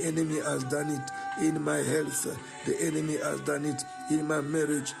 The enemy has done it in my health. The enemy has done it in my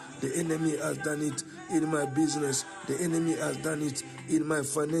marriage. The enemy has done it in my business. The enemy has done it in my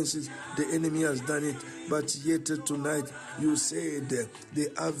finances. The enemy has done it. But yet tonight, you said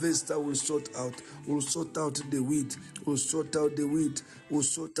the harvester will sort out the weed, will sort out the weed, will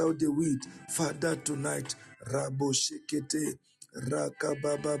sort out the weed. Father, tonight, Rabo Shekete, Raka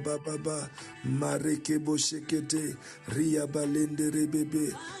Baba Baba, Mareke Boshekete, Ria Balende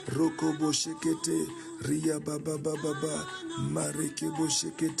Rebebe, Roko Boshekete, Ria Baba Baba, Mareke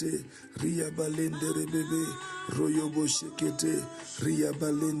Boshekete, Ria Balende Rebebe, Royo Boshekete, Ria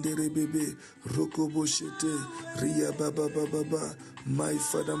Balende Rebebe, Roko Boshete, Ria Baba Baba. My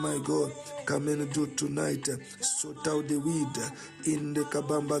Father, my God, come and do tonight. Sort out the weed in the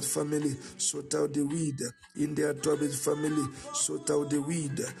Kabambat family. Sort out the weed in the Atwabet family. Sort out the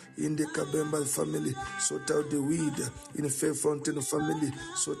weed in the Kabambat family. Sort out the weed in the Fair Fountain family.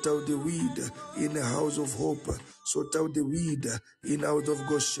 Sort out the weed in the House of Hope. Sort out the weed in out of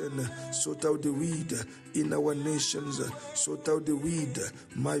Goshen. Sort out the weed in our nations. Sort out the weed,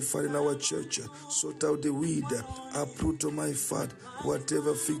 my Father, in our church. Sort out the weed. Uproot, my Father,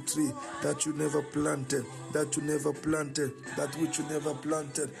 whatever fig tree that you never planted, that you never planted, that which you never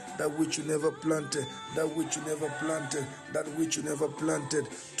planted, that which you never planted, that which you never planted, that which you never planted.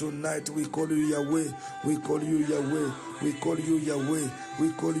 Tonight we call you Yahweh. We call you Yahweh. We call you Yahweh. We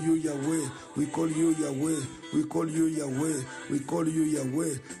call you Yahweh. We call you Yahweh. We call you Yahweh. We call you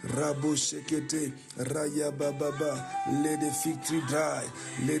Yahweh. Rabo Shekete, Raya Baba. Let the fig tree dry.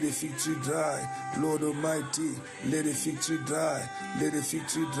 Let the fig tree dry. Lord Almighty, let the fig tree dry. Let the fig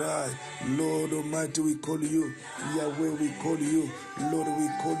tree dry. Lord Almighty, we call you Yahweh. We call you Lord. We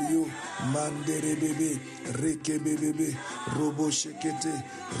call you Mandere Bebe, Reke Bebe, Robo Shekete,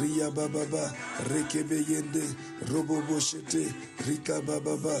 Ria Baba, Reke Beyende, Robo Boshete, Rika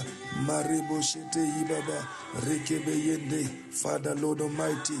Baba, Marebo Shete Ibaba, Reke Beyende. Father, Lord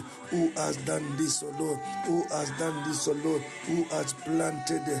Almighty, who has done this, O Lord? Who has done this, O Lord? Who has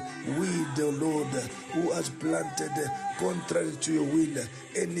planted weed, O Lord? Who has planted contrary to your will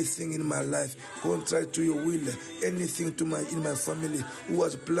anything in my life, contrary to your will, anything in my family? Who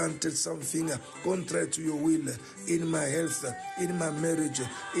has planted something contrary to your will in my health, in my marriage,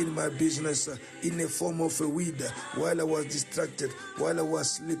 in my business, in the form of a weed, while I was distracted, while I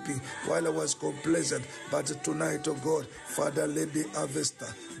was sleeping, while I was complacent? But tonight, oh God, Father, let the harvester,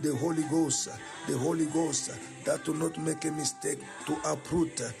 the Holy Ghost, that will not make a mistake, to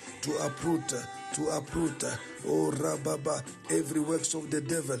uproot, oh Rababa, every works of the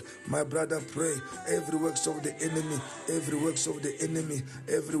devil. My brother, pray. Every works of the enemy, every works of the enemy,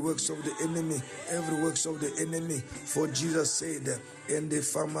 every works of the enemy, every works of the enemy. For Jesus said, and the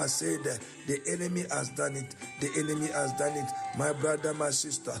farmer said, the enemy has done it. The enemy has done it. My brother, my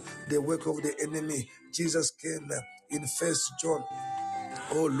sister, the work of the enemy. Jesus came in 1 John.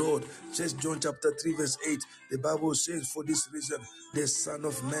 Oh Lord, just John chapter 3 verse 8, the Bible says, for this reason, the Son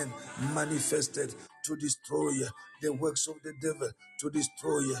of Man manifested to destroy the works of the devil, to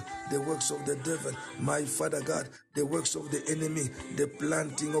destroy the works of the devil. My Father God, the works of the enemy, the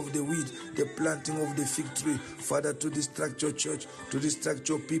planting of the weed, the planting of the fig tree, Father, to distract your church, to distract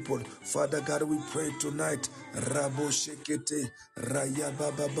your people. Father God, we pray tonight, Rabo Shekete, Raya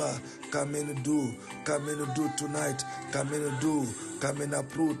Baba, come and do tonight, come and do. Come and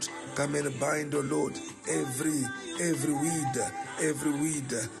uproot, come and bind, oh Lord, every weed,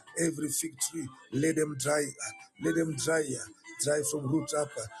 every fig tree. Let them dry, dry from root up,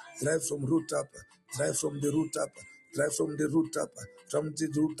 dry from root up, dry from the root up, dry from the root up,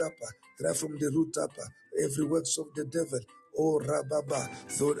 dry from the root up. Every works of the devil, Oh Rababa,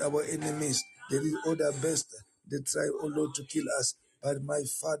 though our enemies, they did all their best. They try, oh Lord, to kill us. But my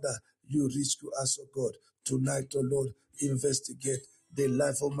Father, you rescue us, oh God. Tonight, oh Lord, investigate the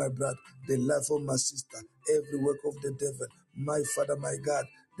life of my brother, the life of my sister, every work of the devil. My Father, my God,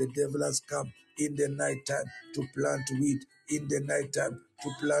 the devil has come in the night time to plant weed, in the night time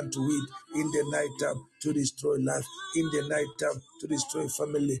to plant weed, in the night time to destroy life, in the night time to destroy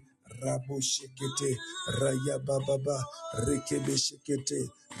family. Rabo shekete, raya bababa, rekebe shekete,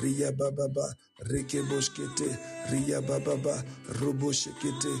 riya bababa, rekebo shekete, riya bababa, robo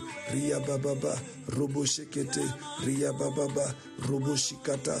shekete, riya bababa, robo shekete, riya bababa, robo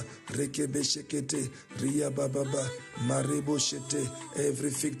shikata, rekebe shekete, riya bababa, marebo shete. Every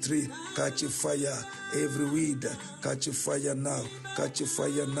fig tree catch fire, every weed catch fire now, catch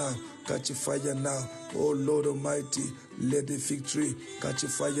fire now, catch fire now. Oh Lord Almighty, let the fig tree catch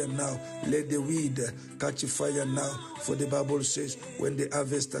fire now. Let the weed catch fire now. For the Bible says, when the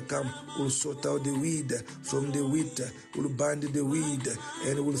harvester come, we'll sort out the weed from the wheat. We'll bind the weed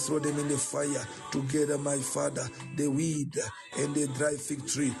and we'll throw them in the fire together, my Father. The weed and the dry fig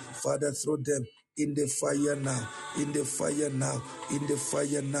tree, Father, throw them in the fire now, in the fire now, in the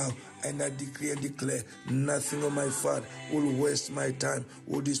fire now. And I decree and declare, nothing on my Father will waste my time,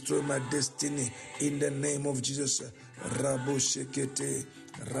 will destroy my destiny. In the name of Jesus. Rabo shekete,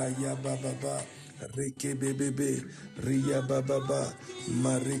 raya bababa, reke bebebe, riya bababa,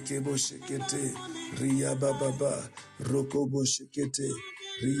 mareke bo shekete, riya bababa, rokobo shekete,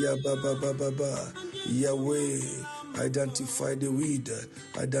 riya bababa, Yahweh, identify the weed,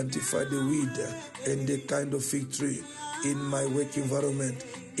 and the kind of fig tree in my work environment,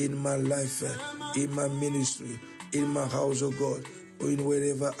 in my life, in my ministry, in my house, oh God, or in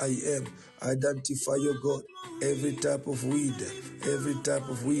wherever I am. Identify, oh God, every type of weed, every type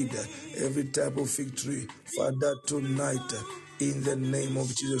of fig tree. Father, tonight, in the name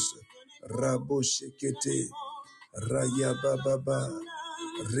of Jesus, Rabo Shekete, Raya Bababa,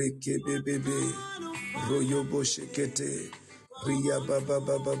 Reke Bebebe, Royobo Shekete, Ria Baba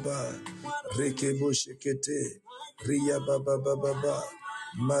Baba, Rekebo Shekete, Ria Baba Baba,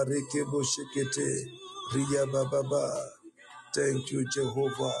 Marekebo Shekete, Ria Baba. Thank you,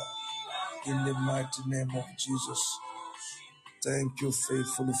 Jehovah, in the mighty name of Jesus. Thank you,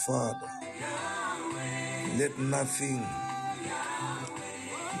 faithful Father. Let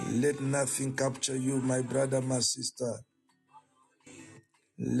nothing capture you, my brother, my sister.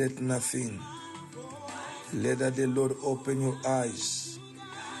 Let nothing. Let the Lord open your eyes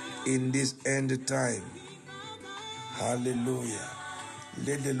in this end time. Hallelujah.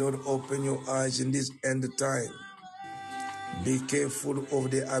 Let the Lord open your eyes in this end time. Be careful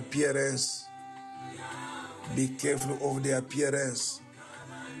of the appearance. Be careful of the appearance.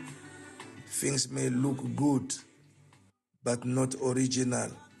 Things may look good, but not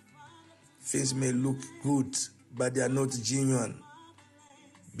original. Things may look good, but they are not genuine.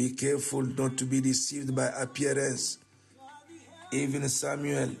 Be careful not to be deceived by appearance. Even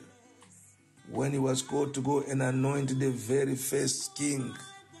Samuel, when he was called to go and anoint the very first king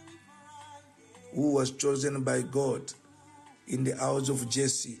who was chosen by God in the house of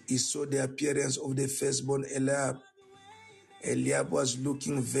Jesse, he saw the appearance of the firstborn Eliab. Eliab was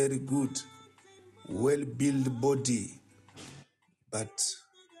looking very good, well-built body, but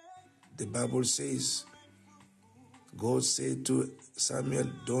the Bible says, God said to Samuel,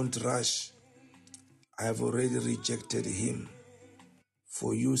 don't rush. I have already rejected him.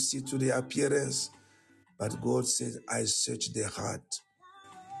 For you see to the appearance, but God said, I search the heart.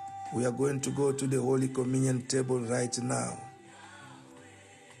 We are going to go to the Holy Communion table right now.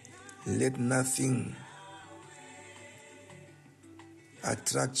 Let nothing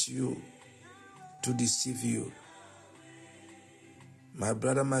attract you to deceive you. My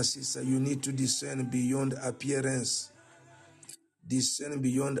brother, my sister, you need to discern beyond appearance. Discern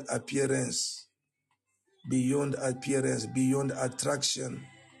beyond appearance. Beyond appearance, beyond attraction.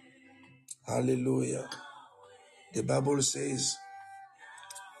 Hallelujah. The Bible says,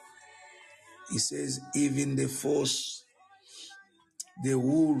 it says, even the foes, the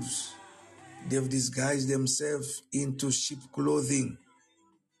wolves, they've disguised themselves into sheep clothing,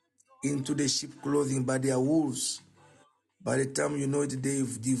 but they are wolves. By the time you know it, they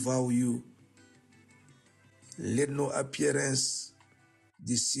devour you. Let no appearance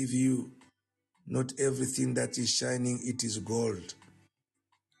deceive you. Not everything that is shining, it is gold.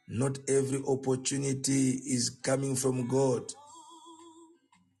 Not every opportunity is coming from God.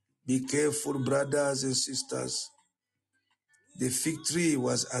 Be careful, brothers and sisters. The fig tree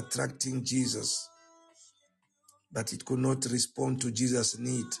was attracting Jesus, but it could not respond to Jesus'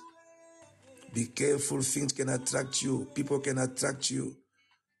 need. Be careful, things can attract you, people can attract you,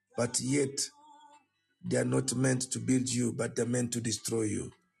 but yet they are not meant to build you, but they're meant to destroy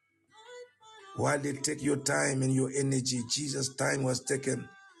you. While they take your time and your energy, Jesus' time was taken,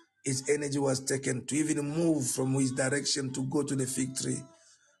 his energy was taken to even move from his direction to go to the fig tree,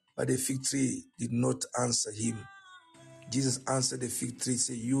 but the fig tree did not answer him. Jesus answered the fig tree,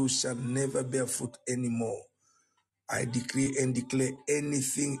 said, you shall never bear fruit anymore. I decree and declare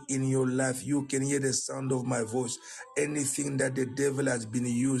anything in your life, you can hear the sound of my voice, anything that the devil has been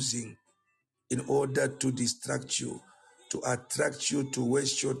using in order to distract you, to attract you, to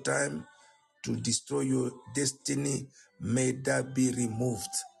waste your time, to destroy your destiny, may that be removed.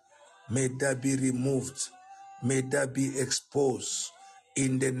 May that be removed. May that be exposed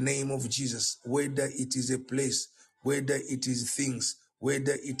in the name of Jesus. Whether it is a place, whether it is things,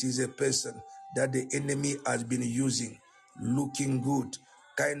 whether it is a person that the enemy has been using, looking good,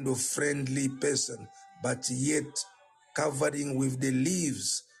 kind of friendly person, but yet covering with the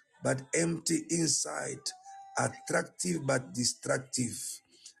leaves, but empty inside, attractive but destructive.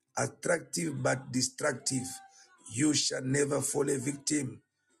 Attractive but destructive. You shall never fall a victim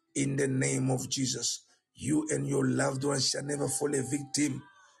in the name of Jesus. You and your loved ones shall never fall a victim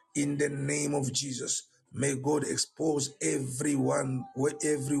in the name of Jesus. May God expose everyone,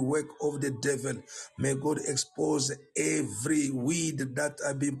 every work of the devil. May God expose every weed that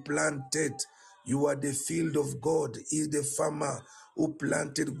have been planted. You are the field of God. He is the farmer who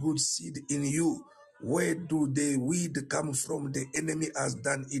planted good seed in you. Where do the weed come from? The enemy has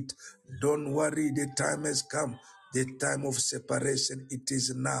done it. Don't worry, the time has come. The time of separation, it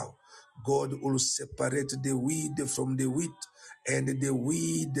is now. God will separate the weed from the wheat, and the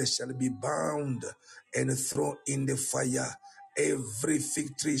weed shall be bound and thrown in the fire. Every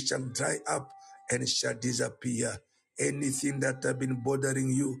fig tree shall dry up and shall disappear. Anything that have been bothering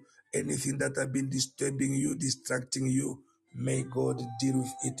you, anything that have been disturbing you, distracting you, may God deal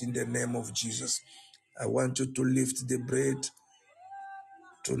with it in the name of Jesus. I want you to lift the bread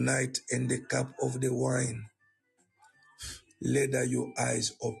tonight and the cup of the wine. Let your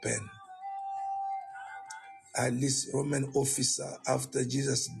eyes open. At least Roman officer, after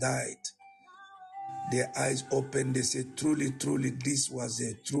Jesus died, their eyes opened. They said, truly, truly, this was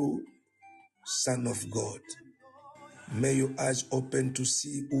a true Son of God. May your eyes open to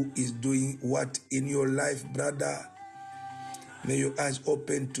see who is doing what in your life, brother. May your eyes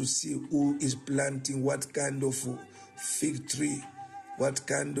open to see who is planting what kind of fig tree, what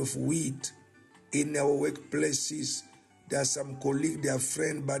kind of weed. In our workplaces, there are some colleagues, they are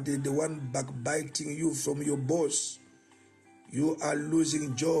friends, but they're the one backbiting you from your boss. You are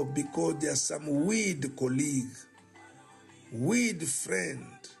losing job because there are some weed colleague, weed friend,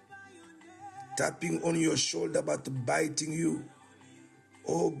 tapping on your shoulder but biting you.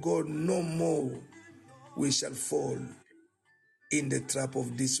 Oh God, no more we shall fall in the trap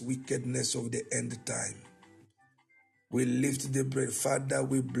of this wickedness of the end time. We lift the bread. Father,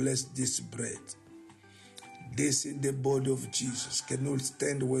 we bless this bread. This is the body of Jesus. Can you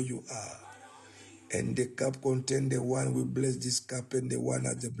stand where you are? And the cup contain the wine. We bless this cup and the wine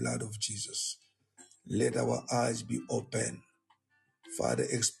as the blood of Jesus. Let our eyes be open. Father,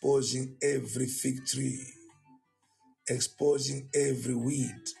 exposing every fig tree, exposing every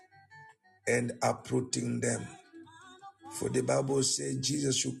weed, and uprooting them. For the Bible says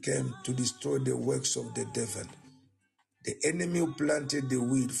Jesus who came to destroy the works of the devil. The enemy who planted the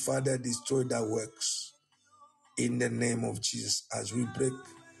weed, Father, destroy their works. In the name of Jesus, as we break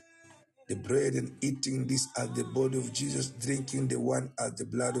the bread and eating this as the body of Jesus, drinking the wine as the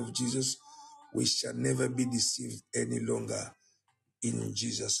blood of Jesus, we shall never be deceived any longer. In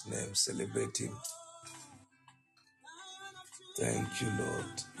Jesus' name, celebrate Him. Thank you,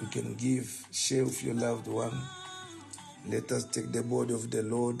 Lord. You can share with your loved one. Let us take the body of the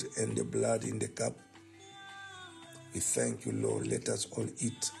Lord and the blood in the cup. We thank you, Lord. Let us all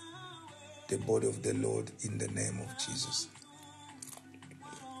eat the body of the Lord in the name of Jesus.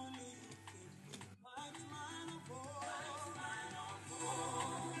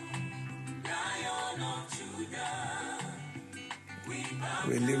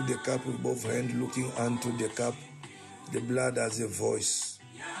 We lift the cup with both hands, looking unto the cup. The blood has a voice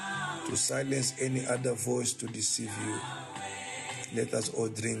to silence any other voice to deceive you. Let us all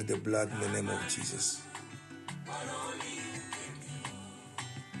drink the blood in the name of Jesus.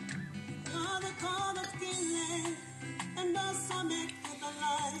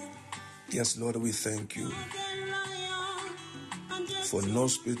 Yes, Lord, we thank you. For no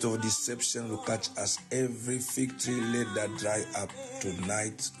spirit of deception will catch us. Every fig tree, let that dry up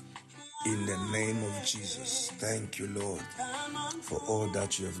tonight In the name of Jesus. Thank you, Lord, for all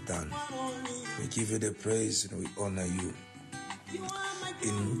that you have done. We give you the praise and we honor you.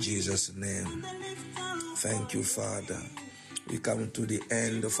 In Jesus' name. Thank you, Father. We come to the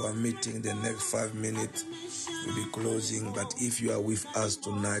end of our meeting. The next 5 minutes will be closing. But if you are with us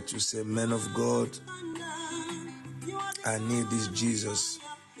tonight, you say, man of God, I need this Jesus.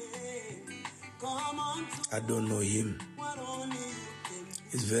 I don't know him.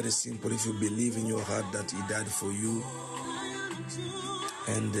 It's very simple. If you believe in your heart that he died for you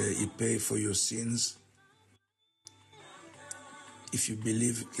and he paid for your sins, if you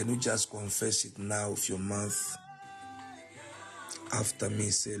believe, can you just confess it now with your mouth? After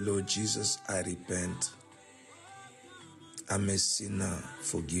me, say, Lord Jesus, I repent. I'm a sinner.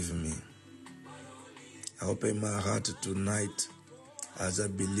 Forgive me. I open my heart tonight as I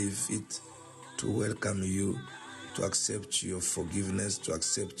believe it to welcome you, to accept your forgiveness, to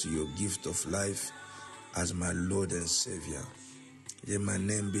accept your gift of life as my Lord and Savior. Let my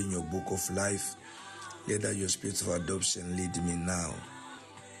name be in your book of life. Let that your spirit of adoption lead me now.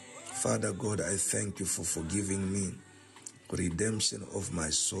 Father God, I thank you for forgiving me, for redemption of my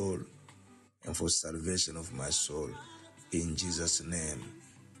soul, and for salvation of my soul. In Jesus' name,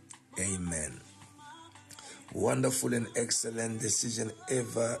 amen. Wonderful and excellent decision.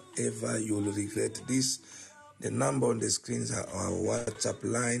 Ever you will regret this. The number on the screens are our WhatsApp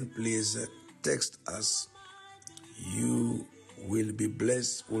line. Please text us. You will be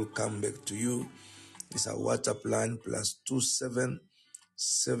blessed. We'll come back to you. It's our WhatsApp line +27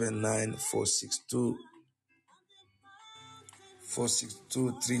 79 462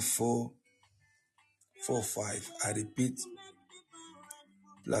 3445. I repeat,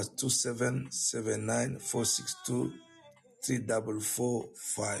 +27 79 462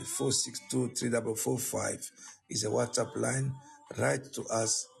 3445. 462 3445 is a WhatsApp line. Write to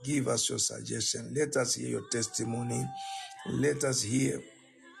us. Give us your suggestion. Let us hear your testimony. Let us hear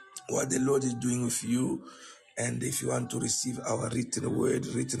what the Lord is doing with you. And if you want to receive our written word,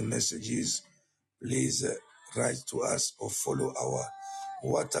 written messages, please write to us or follow our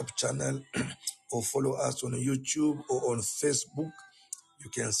WhatsApp channel or follow us on YouTube or on Facebook. You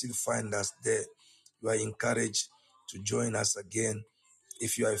can still find us there. You are encouraged to join us again.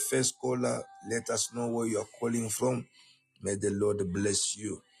 If you are a first caller, let us know where you are calling from. May the Lord bless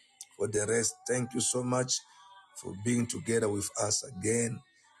you. For the rest, thank you so much for being together with us again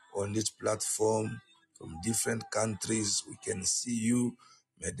on this platform from different countries. We can see you.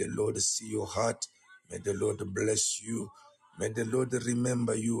 May the Lord see your heart. May the Lord bless you. May the Lord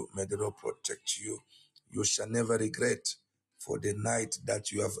remember you. May the Lord protect you. You shall never regret for the night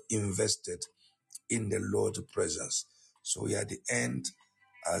that you have invested in the Lord's presence. So we are at the end,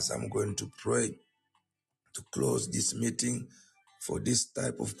 as I'm going to pray to close this meeting. For this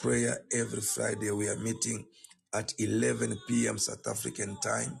type of prayer, every Friday we are meeting at 11 p.m. South African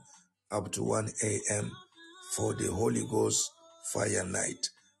time up to 1 a.m. for the Holy Ghost Fire Night.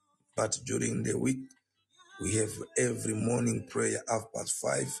 But during the week, we have every morning prayer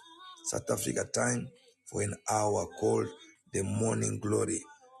 5:30 South Africa time for an hour called the Morning Glory.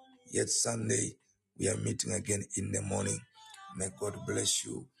 Yet Sunday, we are meeting again in the morning. May God bless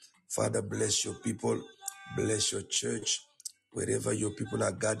you. Father, bless your people. Bless your church. Wherever your people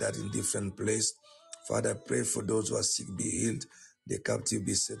are gathered in different places. Father, pray for those who are sick, be healed. The captive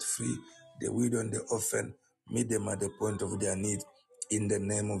be set free. The widow and the orphan, meet them at the point of their need. In the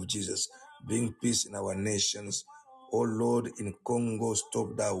name of Jesus. Bring peace in our nations. Oh Lord, in Congo,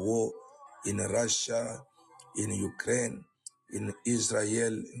 stop that war. In Russia, in Ukraine, in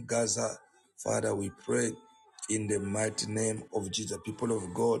Israel, in Gaza. Father, we pray in the mighty name of Jesus. People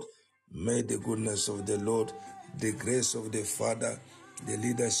of God, may the goodness of the Lord, the grace of the Father, the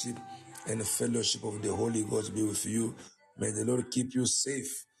leadership and fellowship of the Holy Ghost be with you. May the Lord keep you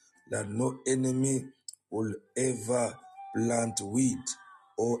safe, that no enemy will ever plant weed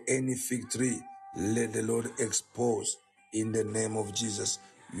or any fig tree. Let the Lord expose in the name of Jesus.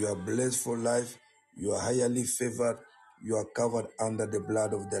 You are blessed for life. You are highly favored. You are covered under the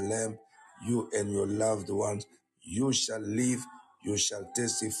blood of the Lamb. You and your loved ones, you shall live. You shall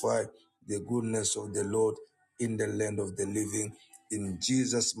testify the goodness of the Lord in the land of the living. In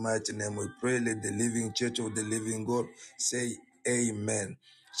Jesus' mighty name we pray. Let the living church of the living God say amen.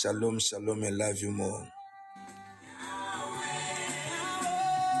 Shalom, shalom, and love you more.